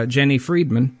heard of, Jenny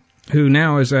Friedman, who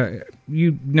now is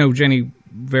Jenny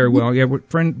very well. Yeah,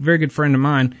 very good friend of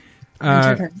mine.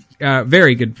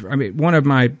 Very good. I mean, one of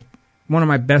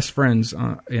my best friends,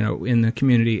 in the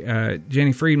community,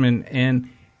 Jenny Friedman, and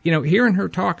hearing her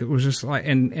talk, it was just like,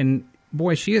 and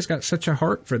boy, she has got such a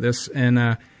heart for this,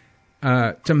 and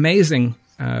it's amazing,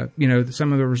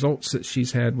 some of the results that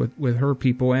she's had with her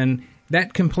people, and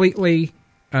that completely,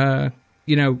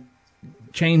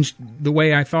 changed the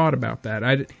way I thought about that.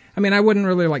 I wouldn't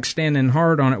really like standing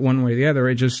hard on it one way or the other.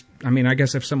 It just, I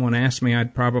guess if someone asked me,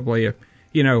 I'd probably,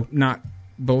 not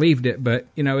believed it, but,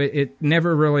 it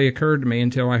never really occurred to me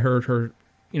until I heard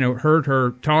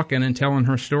her talking and telling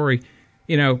her story,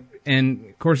 and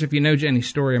of course, if you know Jenny's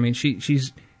story,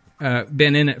 she's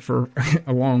been in it for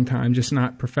a long time, just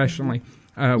not professionally,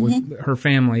 with her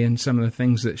family and some of the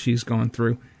things that she's gone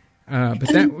through.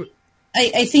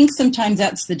 I think sometimes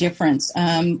that's the difference.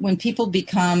 When people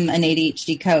become an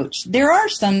ADHD coach, there are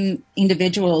some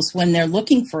individuals, when they're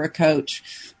looking for a coach,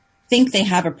 think they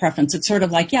have a preference. It's sort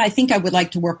of like, I think I would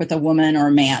like to work with a woman or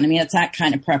a man. It's that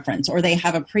kind of preference. Or they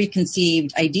have a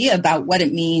preconceived idea about what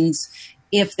it means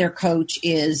if their coach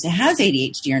has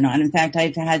ADHD or not. In fact,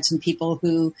 I've had some people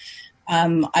who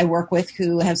I work with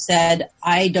who have said,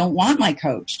 I don't want my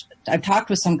coach. I've talked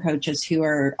with some coaches who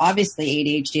are obviously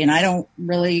ADHD, and I don't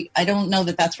know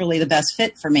that that's really the best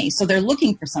fit for me. So they're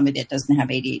looking for somebody that doesn't have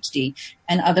ADHD,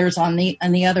 and others on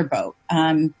the other boat.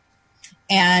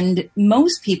 And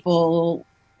most people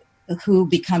who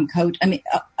become coach,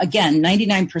 again,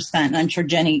 99%, and I'm sure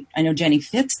I know Jenny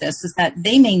fits this, is that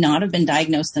they may not have been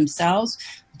diagnosed themselves,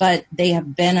 but they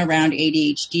have been around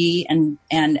ADHD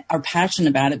and are passionate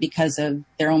about it because of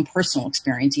their own personal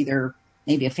experience, either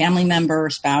maybe a family member or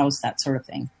spouse, that sort of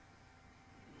thing,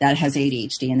 that has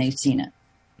ADHD, and they've seen it.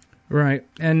 Right.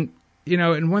 And,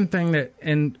 and one thing that,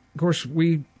 and of course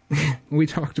we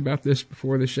talked about this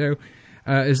before the show,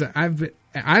 is that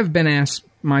I've been asked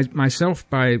myself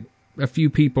by a few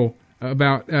people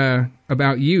about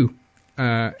you,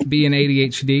 being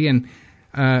ADHD, and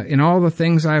in all the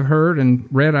things I've heard and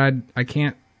read, I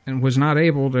can't and was not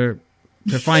able to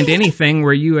find anything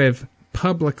where you have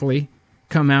publicly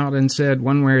come out and said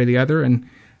one way or the other. And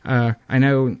I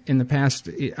know in the past,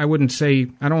 I don't want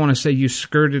to say you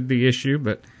skirted the issue,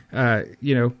 but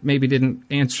maybe didn't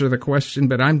answer the question.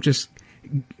 But I'm just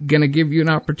going to give you an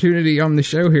opportunity on the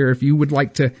show here, if you would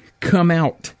like to come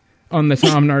out on the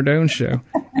Tom Nardone show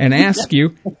and ask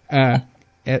you, at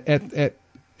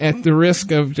the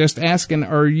risk of just asking,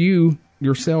 are you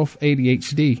yourself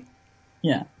ADHD?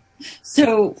 Yeah.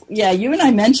 So, you and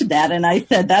I mentioned that, and I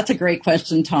said, that's a great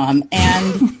question, Tom.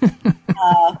 And,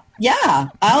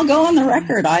 I'll go on the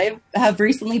record. I have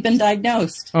recently been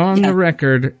diagnosed. On the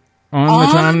record, on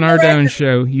the Tom Nardone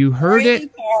show. You heard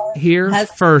it here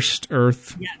first,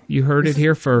 Earth. Yeah. You heard it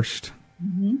here first.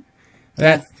 Mm-hmm.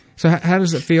 So how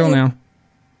does it feel now?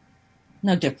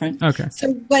 No different. Okay.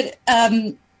 So, but,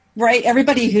 right.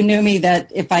 Everybody who knew me,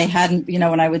 that if I hadn't,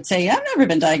 when I would say, I've never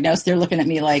been diagnosed, they're looking at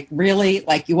me like, really?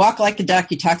 Like, you walk like a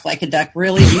duck, you talk like a duck.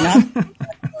 Really? Do you not?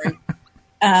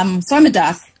 So I'm a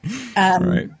duck.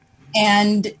 Right.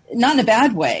 And not in a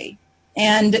bad way.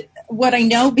 And what I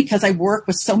know, because I work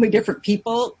with so many different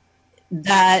people,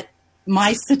 that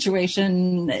my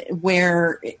situation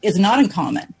where is not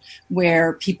uncommon,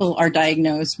 where people are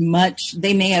diagnosed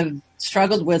they may have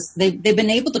struggled with, they've been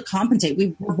able to compensate.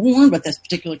 We were born with this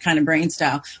particular kind of brain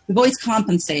style. We've always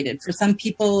compensated. For some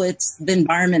people, it's the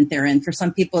environment they're in. For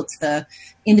some people, it's the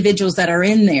individuals that are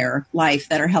in their life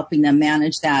that are helping them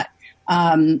manage that.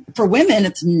 For women,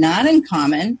 it's not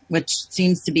uncommon, which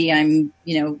seems to be,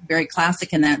 very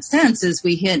classic in that sense, is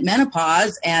we hit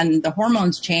menopause and the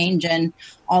hormones change, and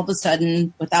all of a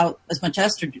sudden, without as much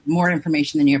estrogen, more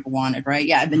information than you ever wanted, right?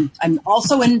 Yeah, I'm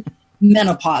also in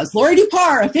menopause. Laurie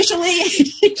Dupar, officially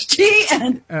ADHD,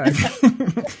 and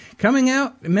coming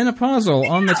out menopausal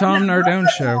on the Tom Nardone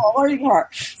Show. Laurie Dupar.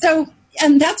 So,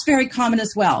 and that's very common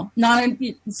as well.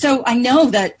 So I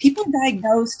know that people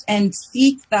diagnosed and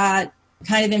seek that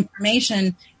kind of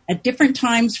information at different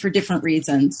times for different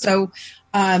reasons. So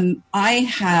their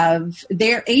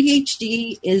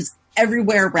ADHD is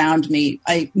everywhere around me.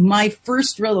 My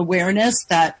first real awareness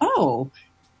that,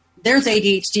 there's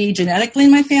ADHD genetically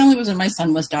in my family was when my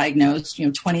son was diagnosed,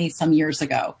 20 some years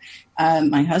ago.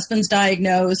 My husband's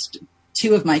diagnosed.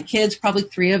 2 of my kids, probably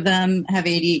 3 of them, have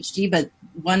ADHD, but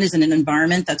one is in an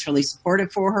environment that's really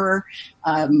supportive for her.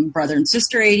 Brother and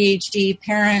sister ADHD,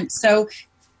 parents. So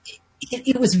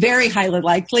it was very highly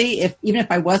likely, even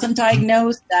if I wasn't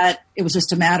diagnosed, that it was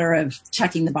just a matter of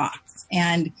checking the box.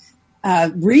 And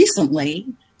recently,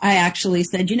 I actually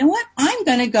said, you know what? I'm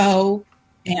going to go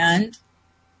and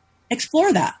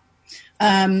explore that.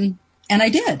 And I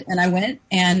did. And I went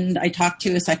and I talked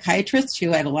to a psychiatrist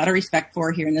who I had a lot of respect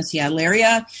for here in the Seattle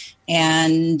area.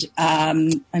 And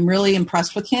I'm really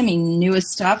impressed with him. He knew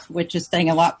his stuff, which is saying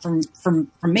a lot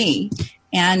from me.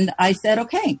 And I said,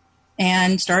 okay,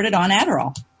 and started on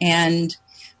Adderall. And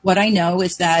what I know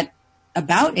is that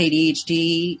about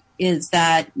ADHD is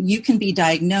that you can be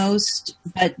diagnosed,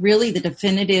 but really the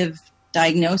definitive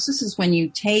diagnosis is when you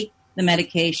take the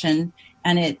medication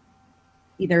and it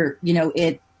either,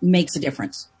 it makes a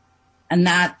difference. And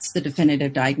that's the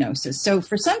definitive diagnosis. So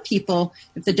for some people,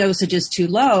 if the dosage is too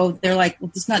low, they're like,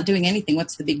 well, it's not doing anything.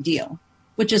 What's the big deal?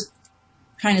 Which is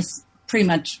kind of pretty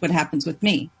much what happens with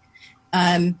me.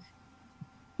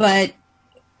 But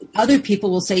other people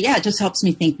will say, yeah, it just helps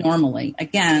me think normally.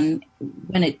 Again,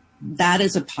 that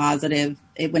is a positive.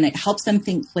 When it helps them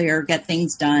think clear, get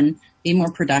things done, be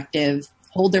more productive,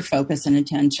 hold their focus and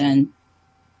attention,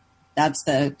 that's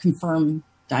the confirmed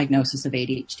diagnosis of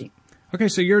ADHD. Okay,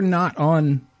 so you're not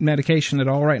on medication at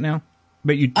all right now,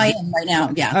 but I am right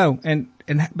now. Yeah. Oh, and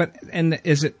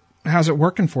is it? How's it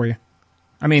working for you?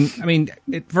 I mean,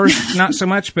 at first not so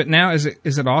much, but now is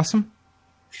it awesome?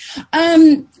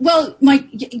 Well,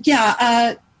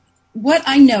 what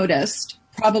I noticed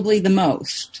probably the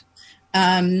most,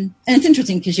 and it's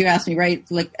interesting because you asked me, right?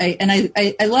 Like,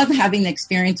 I love having the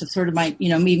experience of sort of my,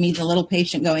 me, the little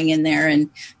patient going in there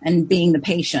and being the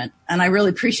patient. And I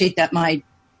really appreciate that my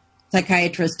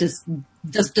psychiatrist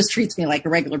just treats me like a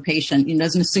regular patient.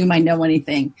 Doesn't assume I know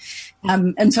anything.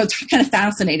 And so it's kind of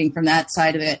fascinating from that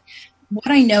side of it. What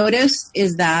I noticed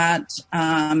is that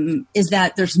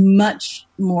there's much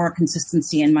more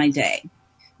consistency in my day,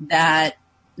 that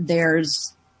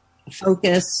there's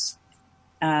focus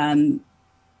and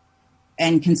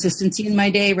consistency in my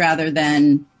day rather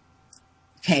than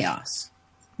chaos.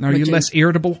 Now, are you less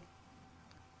irritable?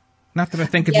 Not that I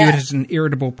think of you as an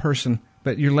irritable person,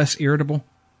 but you're less irritable?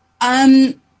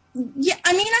 Yeah,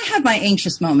 I have my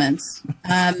anxious moments.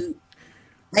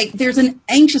 There's an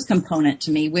anxious component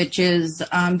to me, which is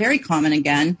very common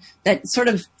again, that sort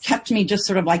of kept me just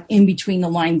sort of like in between the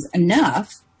lines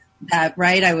enough that,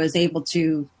 right, I was able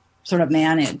to sort of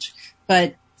manage.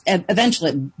 But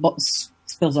eventually it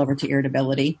spills over to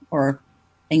irritability or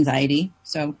anxiety.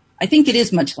 So I think it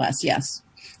is much less, yes.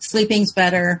 Sleeping's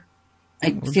better.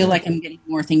 I feel like I'm getting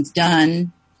more things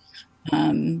done.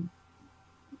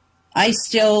 I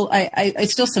still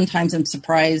sometimes am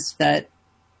surprised that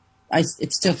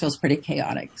it still feels pretty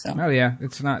chaotic. So. Oh yeah,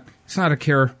 it's not a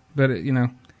cure, but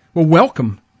well,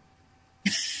 welcome.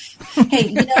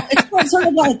 Hey, it's sort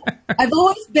of like I've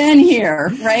always been here,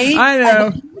 right? I know. I've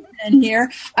always been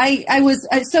here.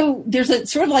 So there's a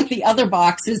sort of like the other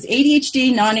boxes: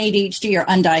 ADHD, non-ADHD, or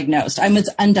undiagnosed. I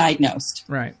was undiagnosed.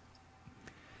 Right.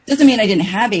 Doesn't mean I didn't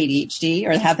have ADHD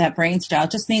or have that brain style.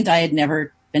 It just means I had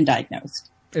never been diagnosed.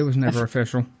 It was never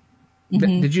official.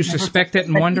 Mm-hmm. Did you suspect it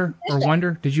and wonder?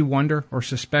 Did you wonder or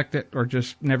suspect it or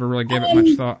just never really gave it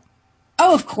much thought?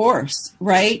 Oh, of course,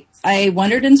 right? I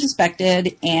wondered and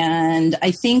suspected, and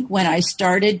I think when I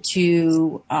started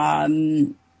to, I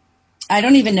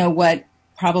don't even know what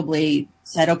probably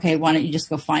said, okay, why don't you just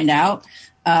go find out?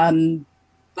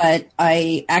 But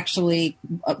I actually,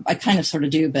 I kind of sort of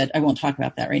do, but I won't talk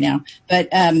about that right now. But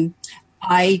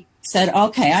I said,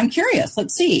 okay, I'm curious.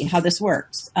 Let's see how this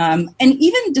works. And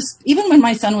even when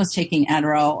my son was taking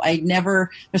Adderall,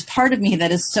 there's part of me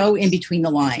that is so in between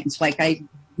the lines. Like I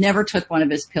never took one of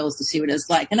his pills to see what it's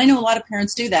like. And I know a lot of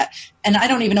parents do that. And I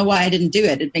don't even know why I didn't do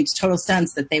it. It makes total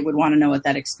sense that they would want to know what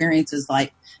that experience is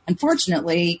like.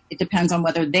 Unfortunately, it depends on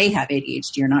whether they have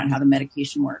ADHD or not and how the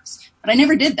medication works. But I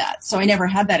never did that. So I never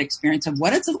had that experience of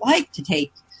what is it like to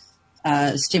take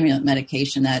stimulant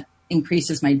medication that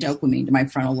increases my dopamine to my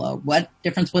frontal lobe. What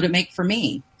difference would it make for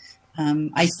me?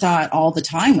 I saw it all the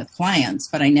time with clients,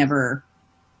 but I never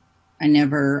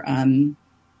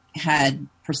had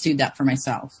pursued that for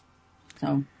myself.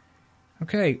 So,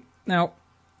 okay. Now,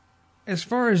 as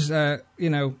far as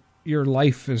your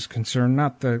life is concerned,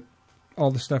 not all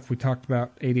the stuff we talked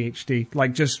about ADHD,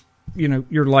 like just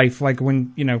your life, like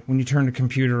when you turn the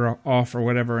computer off or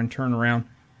whatever and turn around,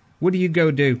 what do you go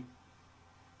do?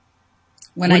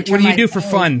 What do you do for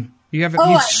fun? You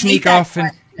sneak off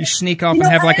and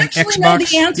have like an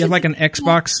Xbox. You have like an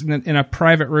Xbox in a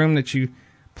private room that you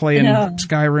play in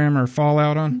Skyrim or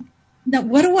Fallout on. Now,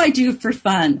 what do I do for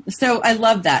fun? So I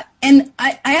love that, and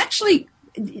I actually.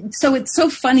 So it's so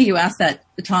funny you asked that,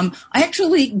 Tom. I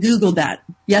actually Googled that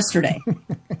yesterday.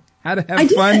 How to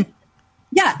have fun?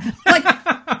 Yeah, like.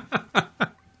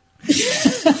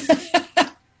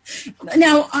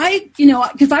 Now,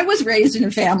 because I was raised in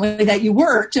a family that you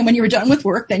worked, and when you were done with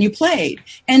work, then you played.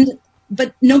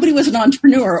 But nobody was an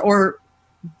entrepreneur, or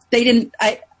they didn't.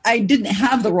 I didn't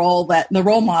have the role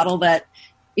model that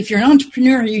if you're an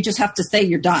entrepreneur, you just have to say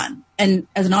you're done. And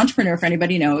as an entrepreneur, if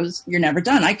anybody knows, you're never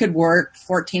done. I could work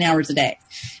 14 hours a day,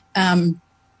 and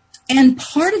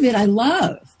part of it I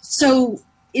love. So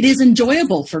it is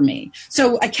enjoyable for me.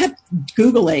 So I kept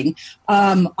Googling.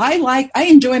 I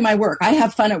enjoy my work. I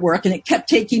have fun at work. And it kept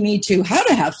taking me to how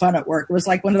to have fun at work. It was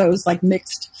like one of those like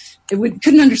mixed,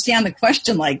 couldn't understand the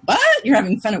question. Like, what? You're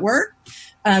having fun at work?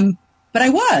 But I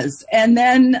was. And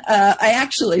then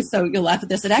so you'll laugh at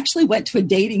this, it actually went to a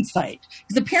dating site.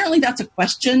 Because apparently that's a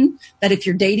question that if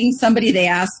you're dating somebody, they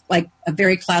ask like a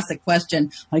very classic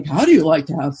question, like, how do you like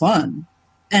to have fun?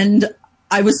 And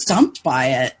I was stumped by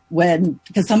it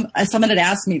because someone had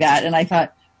asked me that, and I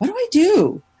thought, what do I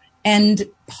do? And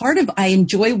I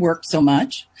enjoy work so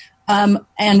much. But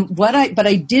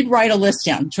I did write a list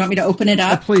down. Do you want me to open it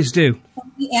up? Oh, please do.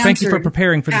 Thank you for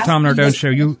preparing for the Tom Nardone show.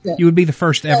 You would be the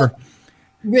first ever.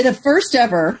 We're the first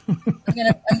ever.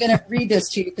 I'm gonna read this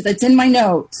to you because it's in my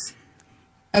notes.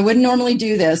 I wouldn't normally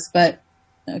do this, but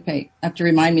okay, have to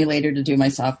remind me later to do my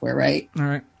software, right? All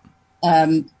right.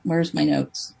 Where's my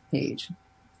notes page?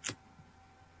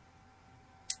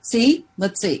 See?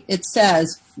 Let's see. It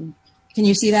says, can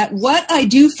you see that? What I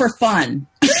do for fun.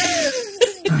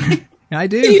 I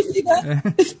do. Can you see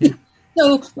that?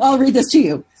 So I'll read this to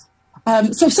you.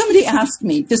 So if somebody asked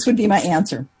me, this would be my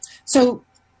answer. So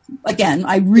again,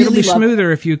 I really It'll be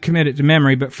smoother if you commit it to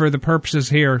memory, but for the purposes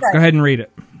here, Go ahead and read it.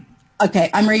 Okay,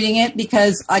 I'm reading it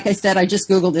because, like I said, I just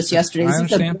Googled this yesterday. I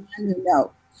understand. This is a brand new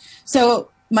note. So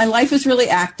my life is really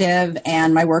active,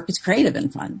 and my work is creative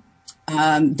and fun.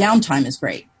 Downtime is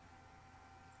great.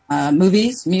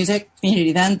 Movies, music, community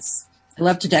events. I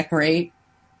love to decorate.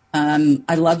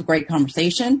 I love great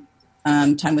conversation,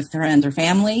 time with friends or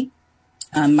family,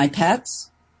 my pets.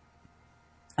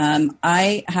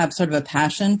 I have sort of a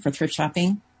passion for thrift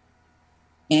shopping,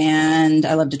 and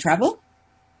I love to travel.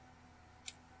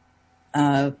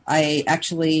 I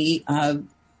actually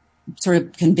sort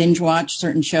of can binge watch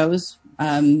certain shows,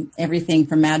 everything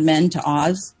from Mad Men to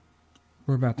Oz.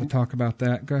 We're about to talk about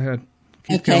that. Go ahead.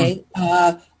 Keep okay.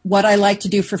 What I like to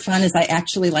do for fun is I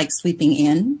actually like sleeping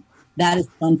in. That is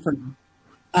fun for me.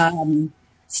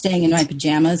 Staying in my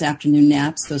pajamas, afternoon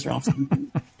naps, those are all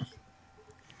fun.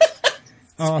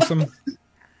 Awesome.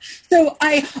 So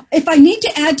if I need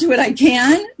to add to it, I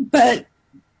can, but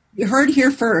you heard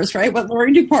here first, right? What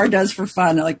Laurie Dupar does for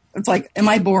fun. It's like, am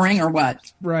I boring or what?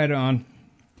 Right on.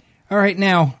 All right.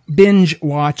 Now, binge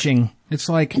watching. It's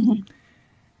like,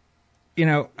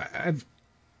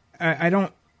 I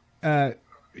don't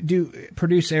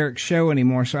produce Eric's show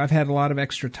anymore, so I've had a lot of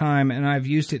extra time, and I've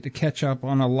used it to catch up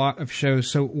on a lot of shows.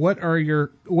 So what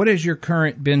is your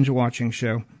current binge watching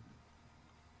show?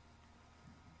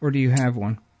 Or do you have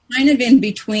one? Kind of in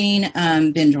between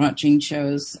binge watching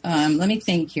shows. Let me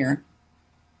think here.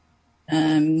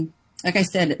 Like I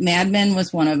said, Mad Men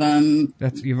was one of them.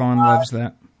 That's Yvonne loves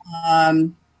that.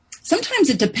 Sometimes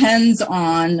it depends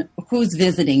on who's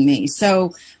visiting me.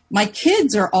 So my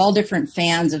kids are all different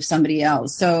fans of somebody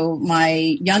else. So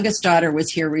my youngest daughter was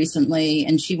here recently,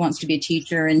 and she wants to be a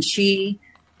teacher, and she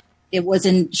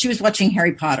was watching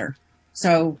Harry Potter.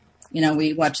 So,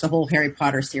 we watched the whole Harry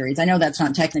Potter series. I know that's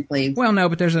not technically. Well, no,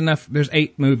 but there's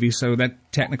 8 movies, so that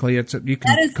technically you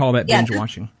can call that binge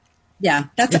watching. Yeah,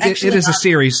 that's it is a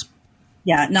series.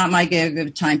 Yeah, not my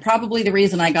good time. Probably the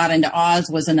reason I got into Oz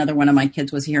was another one of my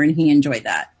kids was here, and he enjoyed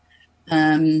that.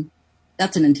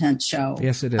 That's an intense show.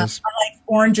 Yes, it is. I like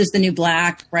Orange is the New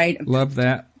Black, right? Love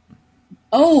that.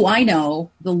 Oh, I know.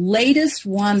 The latest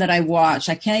one that I watched,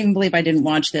 I can't even believe I didn't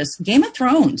watch this, Game of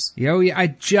Thrones. Oh, yeah, I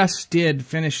just did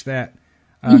finish that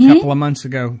a couple of months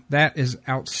ago. That is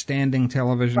outstanding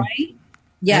television. Right?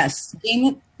 Yes.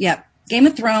 Game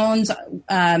of Thrones.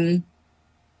 I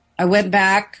went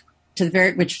back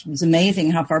to which is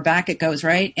amazing how far back it goes,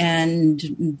 right?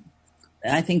 And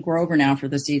I think we're over now for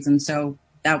the season. So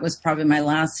that was probably my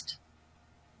last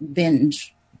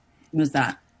binge, was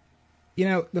that.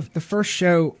 The first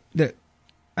show that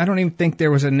I don't even think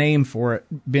there was a name for it,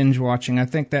 binge watching. I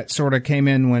think that sort of came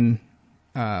in when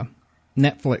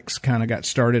Netflix kind of got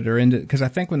started or ended. Because I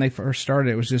think when they first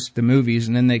started, it was just the movies,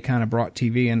 and then they kind of brought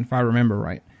TV in, if I remember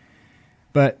right.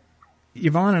 But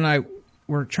Yvonne and I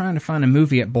were trying to find a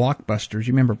movie at Blockbusters.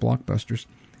 You remember Blockbusters?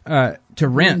 To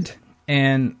rent.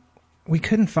 And we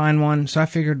couldn't find one, so I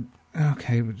figured,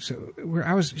 okay. So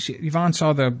Yvonne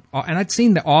saw and I'd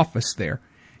seen The Office there,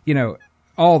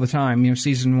 all the time,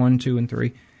 season 1, 2, and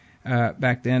 3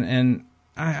 back then. And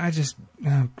I just,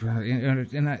 oh God.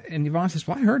 And Yvonne says,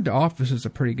 well, I heard The Office is a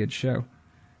pretty good show.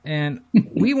 And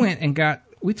we went and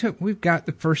we've got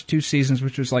the first 2 seasons,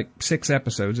 which was like 6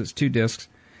 episodes. It's 2 discs.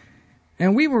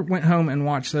 And we went home and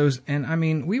watched those. And I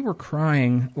mean, we were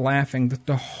crying, laughing.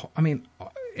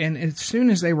 And as soon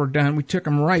as they were done, we took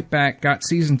them right back, got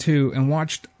season 2, and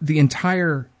watched the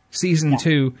entire season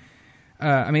 2.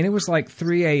 It was like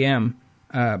 3 a.m.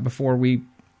 Before we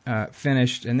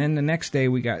finished, and then the next day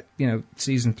we got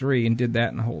season 3 and did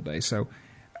that in the whole day. So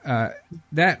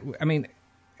literally,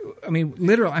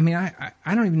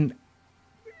 I don't even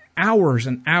hours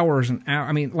and hours and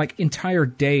hours. Like entire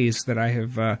days that I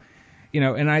have,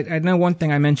 And I know one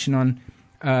thing I mentioned on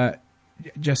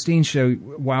Justine's show a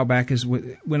while back is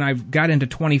when I got into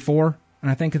 24, and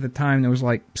I think at the time there was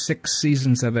like 6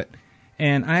 seasons of it.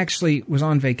 And I actually was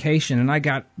on vacation, and I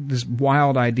got this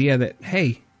wild idea that,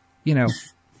 hey,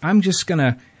 I'm just going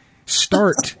to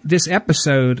start this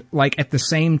episode like at the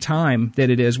same time that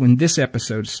it is when this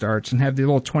episode starts, and have the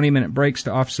little 20-minute breaks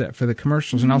to offset for the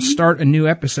commercials. And I'll start a new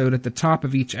episode at the top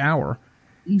of each hour.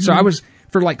 Mm-hmm. So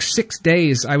for like 6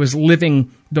 days, I was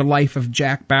living the life of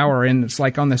Jack Bauer. And it's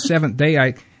like on the 7th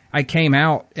day, I came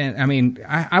out, and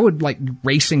I would like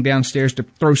racing downstairs to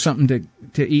throw something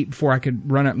to eat before I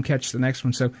could run up and catch the next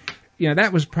one. So,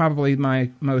 that was probably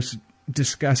my most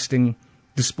disgusting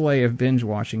display of binge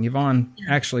watching. Yvonne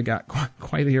actually got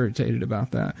quite irritated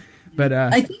about that. But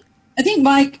I think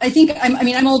Mike,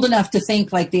 I'm old enough to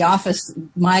think like The Office.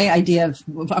 My idea of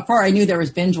before I knew there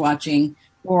was binge watching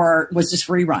or was just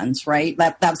reruns, right?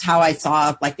 That's how I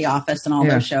saw like The Office and all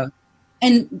those shows.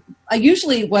 And I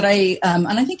usually and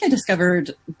I think I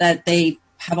discovered that they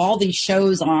have all these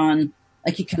shows on,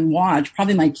 like you can watch.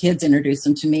 Probably my kids introduced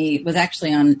them to me. It was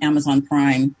actually on Amazon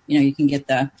Prime. You can get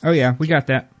the. Oh yeah, we got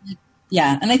that.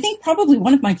 Yeah, and I think probably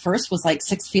one of my first was like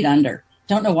 6 Feet Under.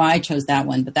 Don't know why I chose that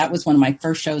one, but that was one of my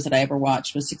first shows that I ever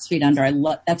watched was 6 Feet Under.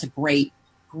 That's a great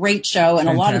show, and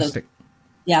Fantastic.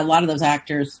 a lot of those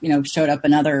actors, showed up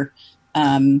in other.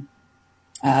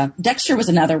 Dexter was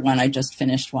another one I just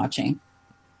finished watching.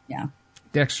 Yeah.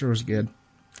 Dexter was good.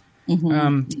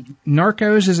 Mm-hmm.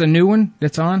 Narcos is a new one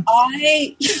that's on.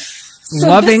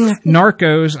 Loving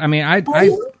Narcos.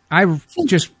 I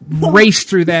just raced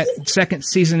through that second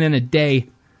season in a day.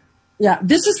 Yeah,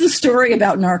 this is the story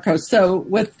about Narcos. So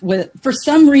with for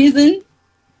some reason,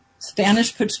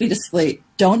 Spanish puts me to sleep.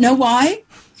 Don't know why,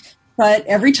 but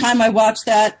every time I watch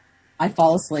that, I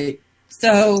fall asleep.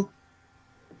 So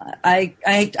I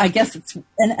guess it's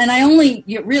and I only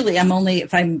I'm only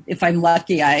if I'm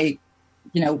lucky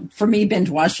for me binge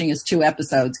watching is 2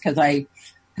 episodes because I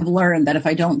have learned that if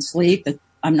I don't sleep that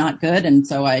I'm not good, and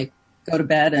so I go to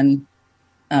bed and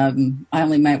I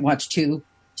only might watch two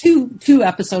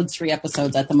episodes, 3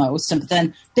 episodes at the most, and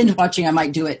then binge watching I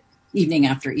might do it evening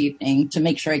after evening to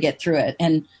make sure I get through it.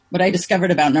 And what I discovered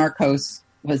about Narcos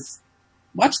was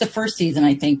watch the first season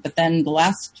I think, but then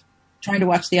trying to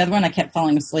watch the other one, I kept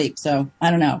falling asleep. So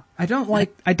I don't know. I don't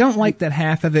like that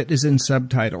half of it is in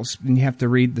subtitles and you have to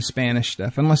read the Spanish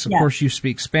stuff, unless of course you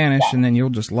speak Spanish, and then you'll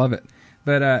just love it.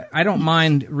 But I don't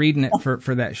mind reading it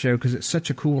for that show because it's such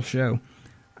a cool show.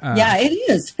 Yeah, it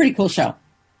is. Pretty cool show.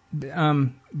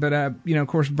 But of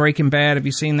course, Breaking Bad. Have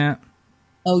you seen that?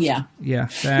 Oh, yeah. Yeah.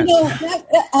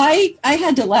 I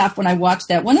had to laugh when I watched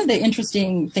that. One of the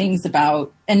interesting things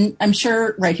about, and I'm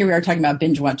sure right here we are talking about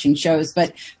binge watching shows,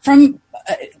 but from,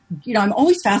 I'm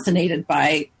always fascinated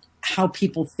by how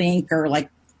people think, or like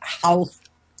how,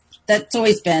 that's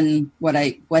always been what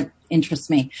interests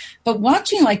me. But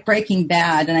watching like Breaking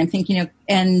Bad, and I'm thinking,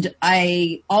 and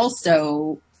I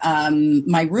also,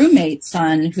 my roommate's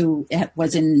son who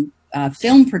was in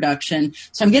film production.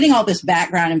 So I'm getting all this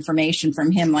background information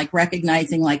from him, like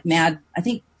recognizing like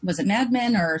was it Mad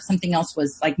Men or something else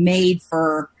was like made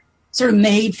for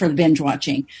the binge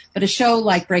watching. But a show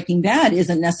like Breaking Bad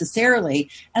isn't necessarily.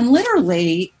 And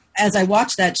literally, as I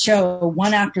watched that show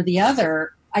one after the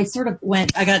other, I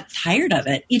got tired of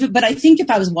it. But I think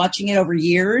if I was watching it over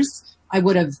years, I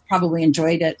would have probably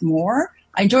enjoyed it more.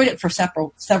 I enjoyed it for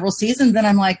several seasons, and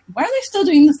I'm like, why are they still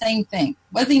doing the same thing?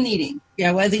 What is he needing?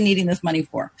 Yeah, what is he needing this money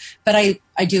for? But I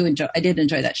did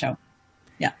enjoy that show.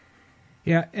 Yeah.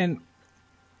 Yeah, and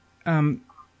the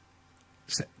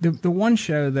one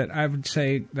show that I would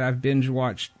say that I've binge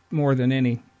watched more than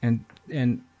any,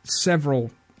 and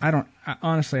several,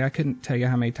 honestly I couldn't tell you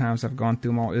how many times I've gone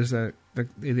through them all, is the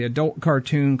adult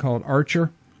cartoon called Archer.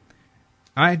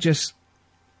 I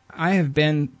have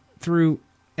been through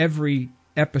every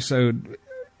episode,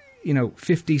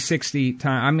 50, 60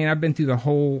 times. I mean, I've been through the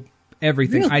whole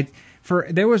everything. Really?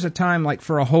 There was a time, like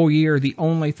for a whole year, the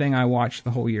only thing I watched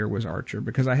the whole year was Archer,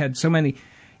 because I had so many,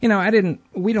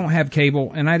 we don't have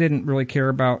cable, and I didn't really care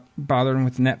about bothering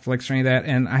with Netflix or any of that,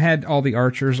 and I had all the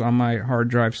Archers on my hard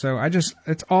drive, so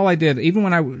it's all I did.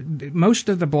 Even most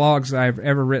of the blogs that I've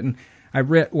ever written, I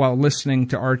read while listening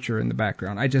to Archer in the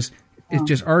background. It's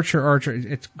just Archer.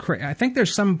 It's crazy. I think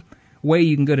there's some way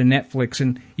you can go to Netflix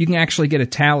and you can actually get a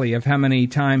tally of how many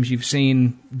times you've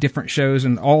seen different shows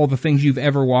and all the things you've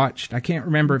ever watched. I can't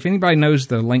remember. If anybody knows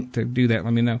the link to do that,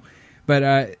 let me know.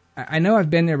 But I know I've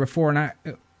been there before, and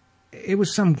it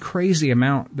was some crazy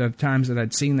amount of times that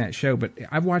I'd seen that show, but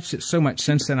I've watched it so much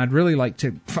since then. I'd really like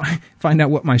to find out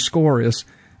what my score is.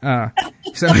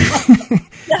 So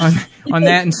on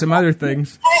that and some other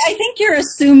things. I think you're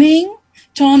assuming,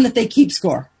 Tom, that they keep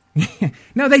score.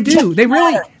 No, they do.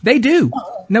 They do.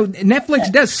 No,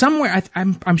 Netflix does somewhere.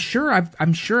 I'm sure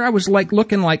I was like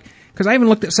looking like, because I even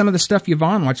looked at some of the stuff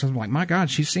Yvonne watched. I was like, my God,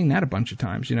 she's seen that a bunch of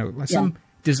times. Like some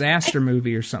disaster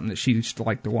movie or something that she used to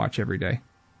like to watch every day.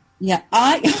 Yeah,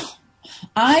 I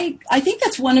think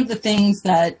that's one of the things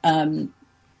that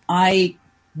I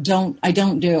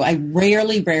don't do. I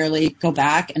rarely go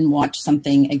back and watch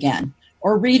something again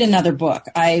or read another book.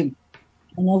 I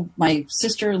know my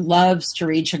sister loves to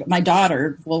read. My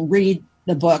daughter will read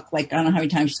the book. Like, I don't know how many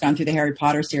times she's gone through the Harry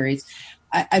Potter series.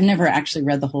 I've never actually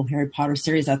read the whole Harry Potter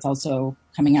series. That's also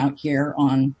coming out here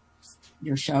on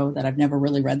your show, that I've never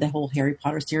really read the whole Harry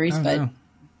Potter series. But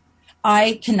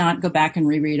I cannot go back and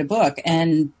reread a book.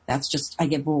 And that's just, I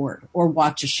get bored, or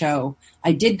watch a show.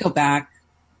 I did go back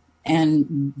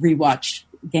and rewatch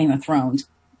Game of Thrones,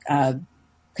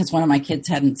 because one of my kids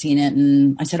hadn't seen it,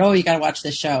 and I said, "Oh, you got to watch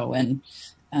this show." And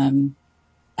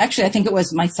actually, I think it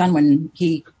was my son when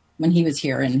he was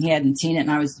here and he hadn't seen it,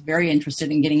 and I was very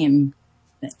interested in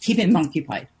keeping him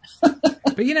occupied.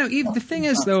 But the thing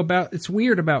is, though, it's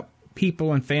weird about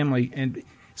people and family, and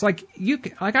it's like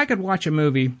I could watch a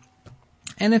movie,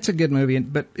 and it's a good movie,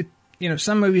 but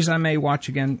some movies I may watch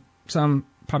again, some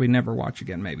probably never watch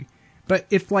again, maybe. But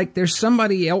if like there's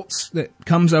somebody else that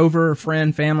comes over, a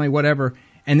friend, family, whatever,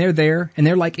 and they're there, and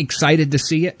they're like excited to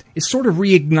see it, it sort of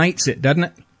reignites it, doesn't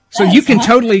it? So you can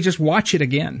totally just watch it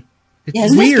again.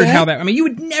 It's weird how that, you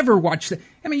would never watch that.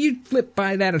 You'd flip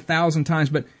by that 1,000 times,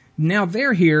 but now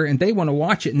they're here and they want to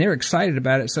watch it and they're excited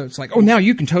about it. So it's like, oh, now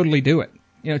you can totally do it.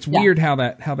 It's weird how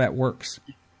that works.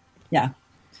 Yeah.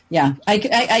 Yeah.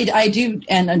 I do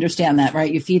and understand that,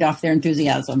 right? You feed off their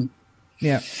enthusiasm.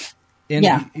 Yeah. And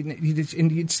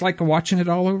it's like watching it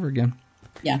all over again.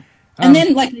 Yeah. And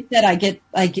then, like I said,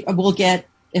 we'll get,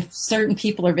 if certain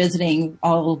people are visiting,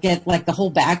 I'll get like the whole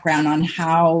background on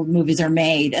how movies are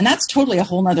made. And that's totally a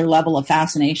whole nother level of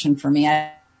fascination for me.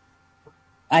 I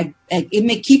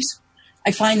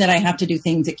find that I have to do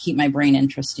things that keep my brain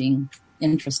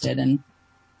interested. And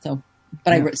so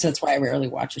that's why I rarely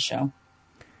watch a show.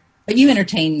 But you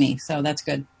entertain me, so that's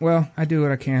good. Well, I do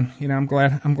what I can.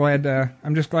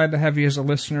 I'm just glad to have you as a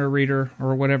listener, reader,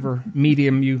 or whatever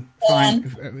medium you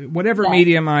find, whatever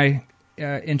medium I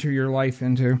enter your life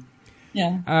into.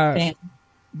 Yeah.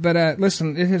 But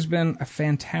listen, it has been a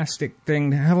fantastic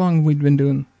thing. How long have we been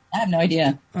doing? I have no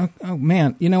idea. Oh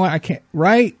man, you know what? I can't.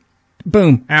 Right?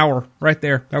 Boom, hour right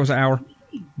there. That was an hour.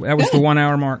 That was the 1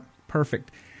 hour mark. Perfect.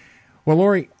 Well,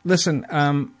 Laurie, listen,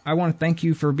 I want to thank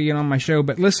you for being on my show,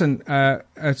 but listen,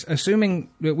 assuming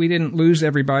that we didn't lose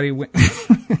everybody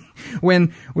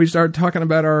when we start talking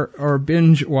about our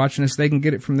binge watchiness, they can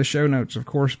get it from the show notes, of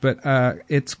course, but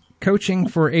it's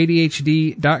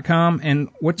coachingforadhd.com, and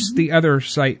what's the other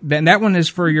site? That one is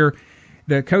for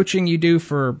the coaching you do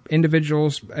for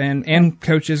individuals and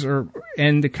coaches,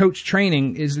 and the coach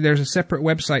training, there's a separate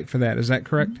website for that, is that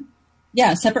correct?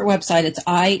 Yeah, separate website. It's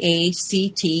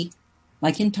IACT,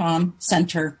 like in Tom,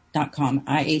 center.com.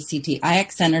 IACT,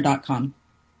 IACTcenter.com.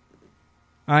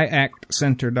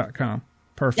 IACTcenter.com.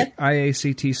 Perfect. Yep.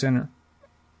 IACT Center.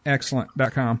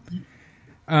 Excellent.com.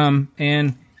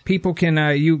 And people can,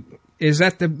 is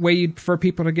that the way you'd prefer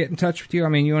people to get in touch with you? I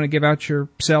mean, you want to give out your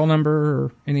cell number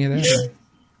or any of that?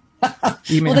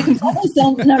 Email. Well, they can call my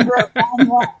cell number.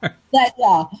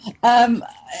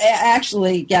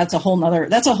 Actually, yeah, that's a whole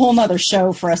nother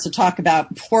show for us to talk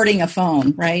about porting a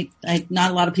phone, right? Not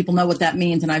a lot of people know what that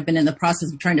means, and I've been in the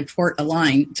process of trying to port a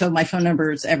line, so my phone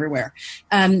number is everywhere.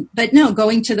 But no,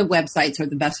 going to the websites are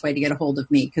the best way to get a hold of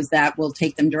me, because that will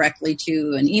take them directly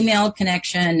to an email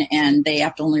connection, and they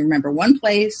have to only remember one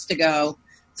place to go.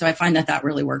 So I find that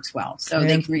really works well. So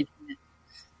they can reach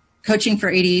Coaching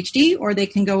for ADHD, or they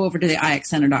can go over to the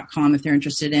IACTcenter.com if they're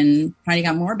interested in finding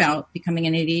out more about becoming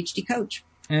an ADHD coach.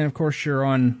 And of course, you're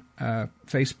on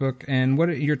Facebook, and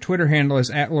your Twitter handle is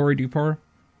 @Laurie Dupar.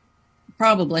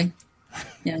 Probably.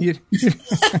 Yeah.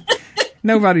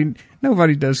 Nobody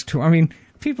does Twitter. I mean,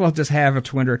 people just have a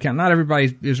Twitter account. Not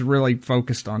everybody is really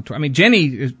focused on Twitter. I mean,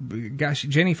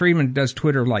 Jenny Friedman does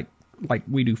Twitter like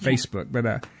we do Facebook,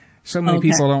 but so many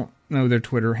people don't know their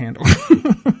Twitter handle.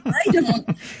 I don't.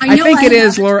 I think it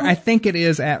is, Laura. I think it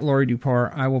is @Laurie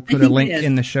Dupar. I will put a link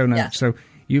in the show notes, so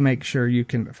you make sure you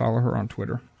can follow her on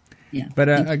Twitter. Yeah.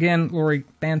 But again, Laurie,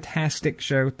 fantastic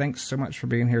show. Thanks so much for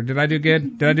being here. Did I do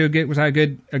good? Did I do good? Was I a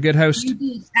good host? You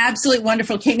did absolutely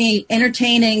wonderful. Kept me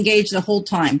entertained and engaged the whole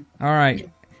time. All right.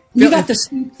 You got the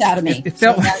scoops out of me. It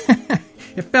felt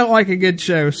it felt like a good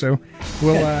show. So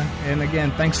we'll and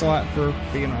again, thanks a lot for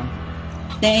being on.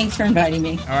 Thanks for inviting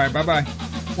me. All right. Bye-bye.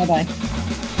 Bye-bye.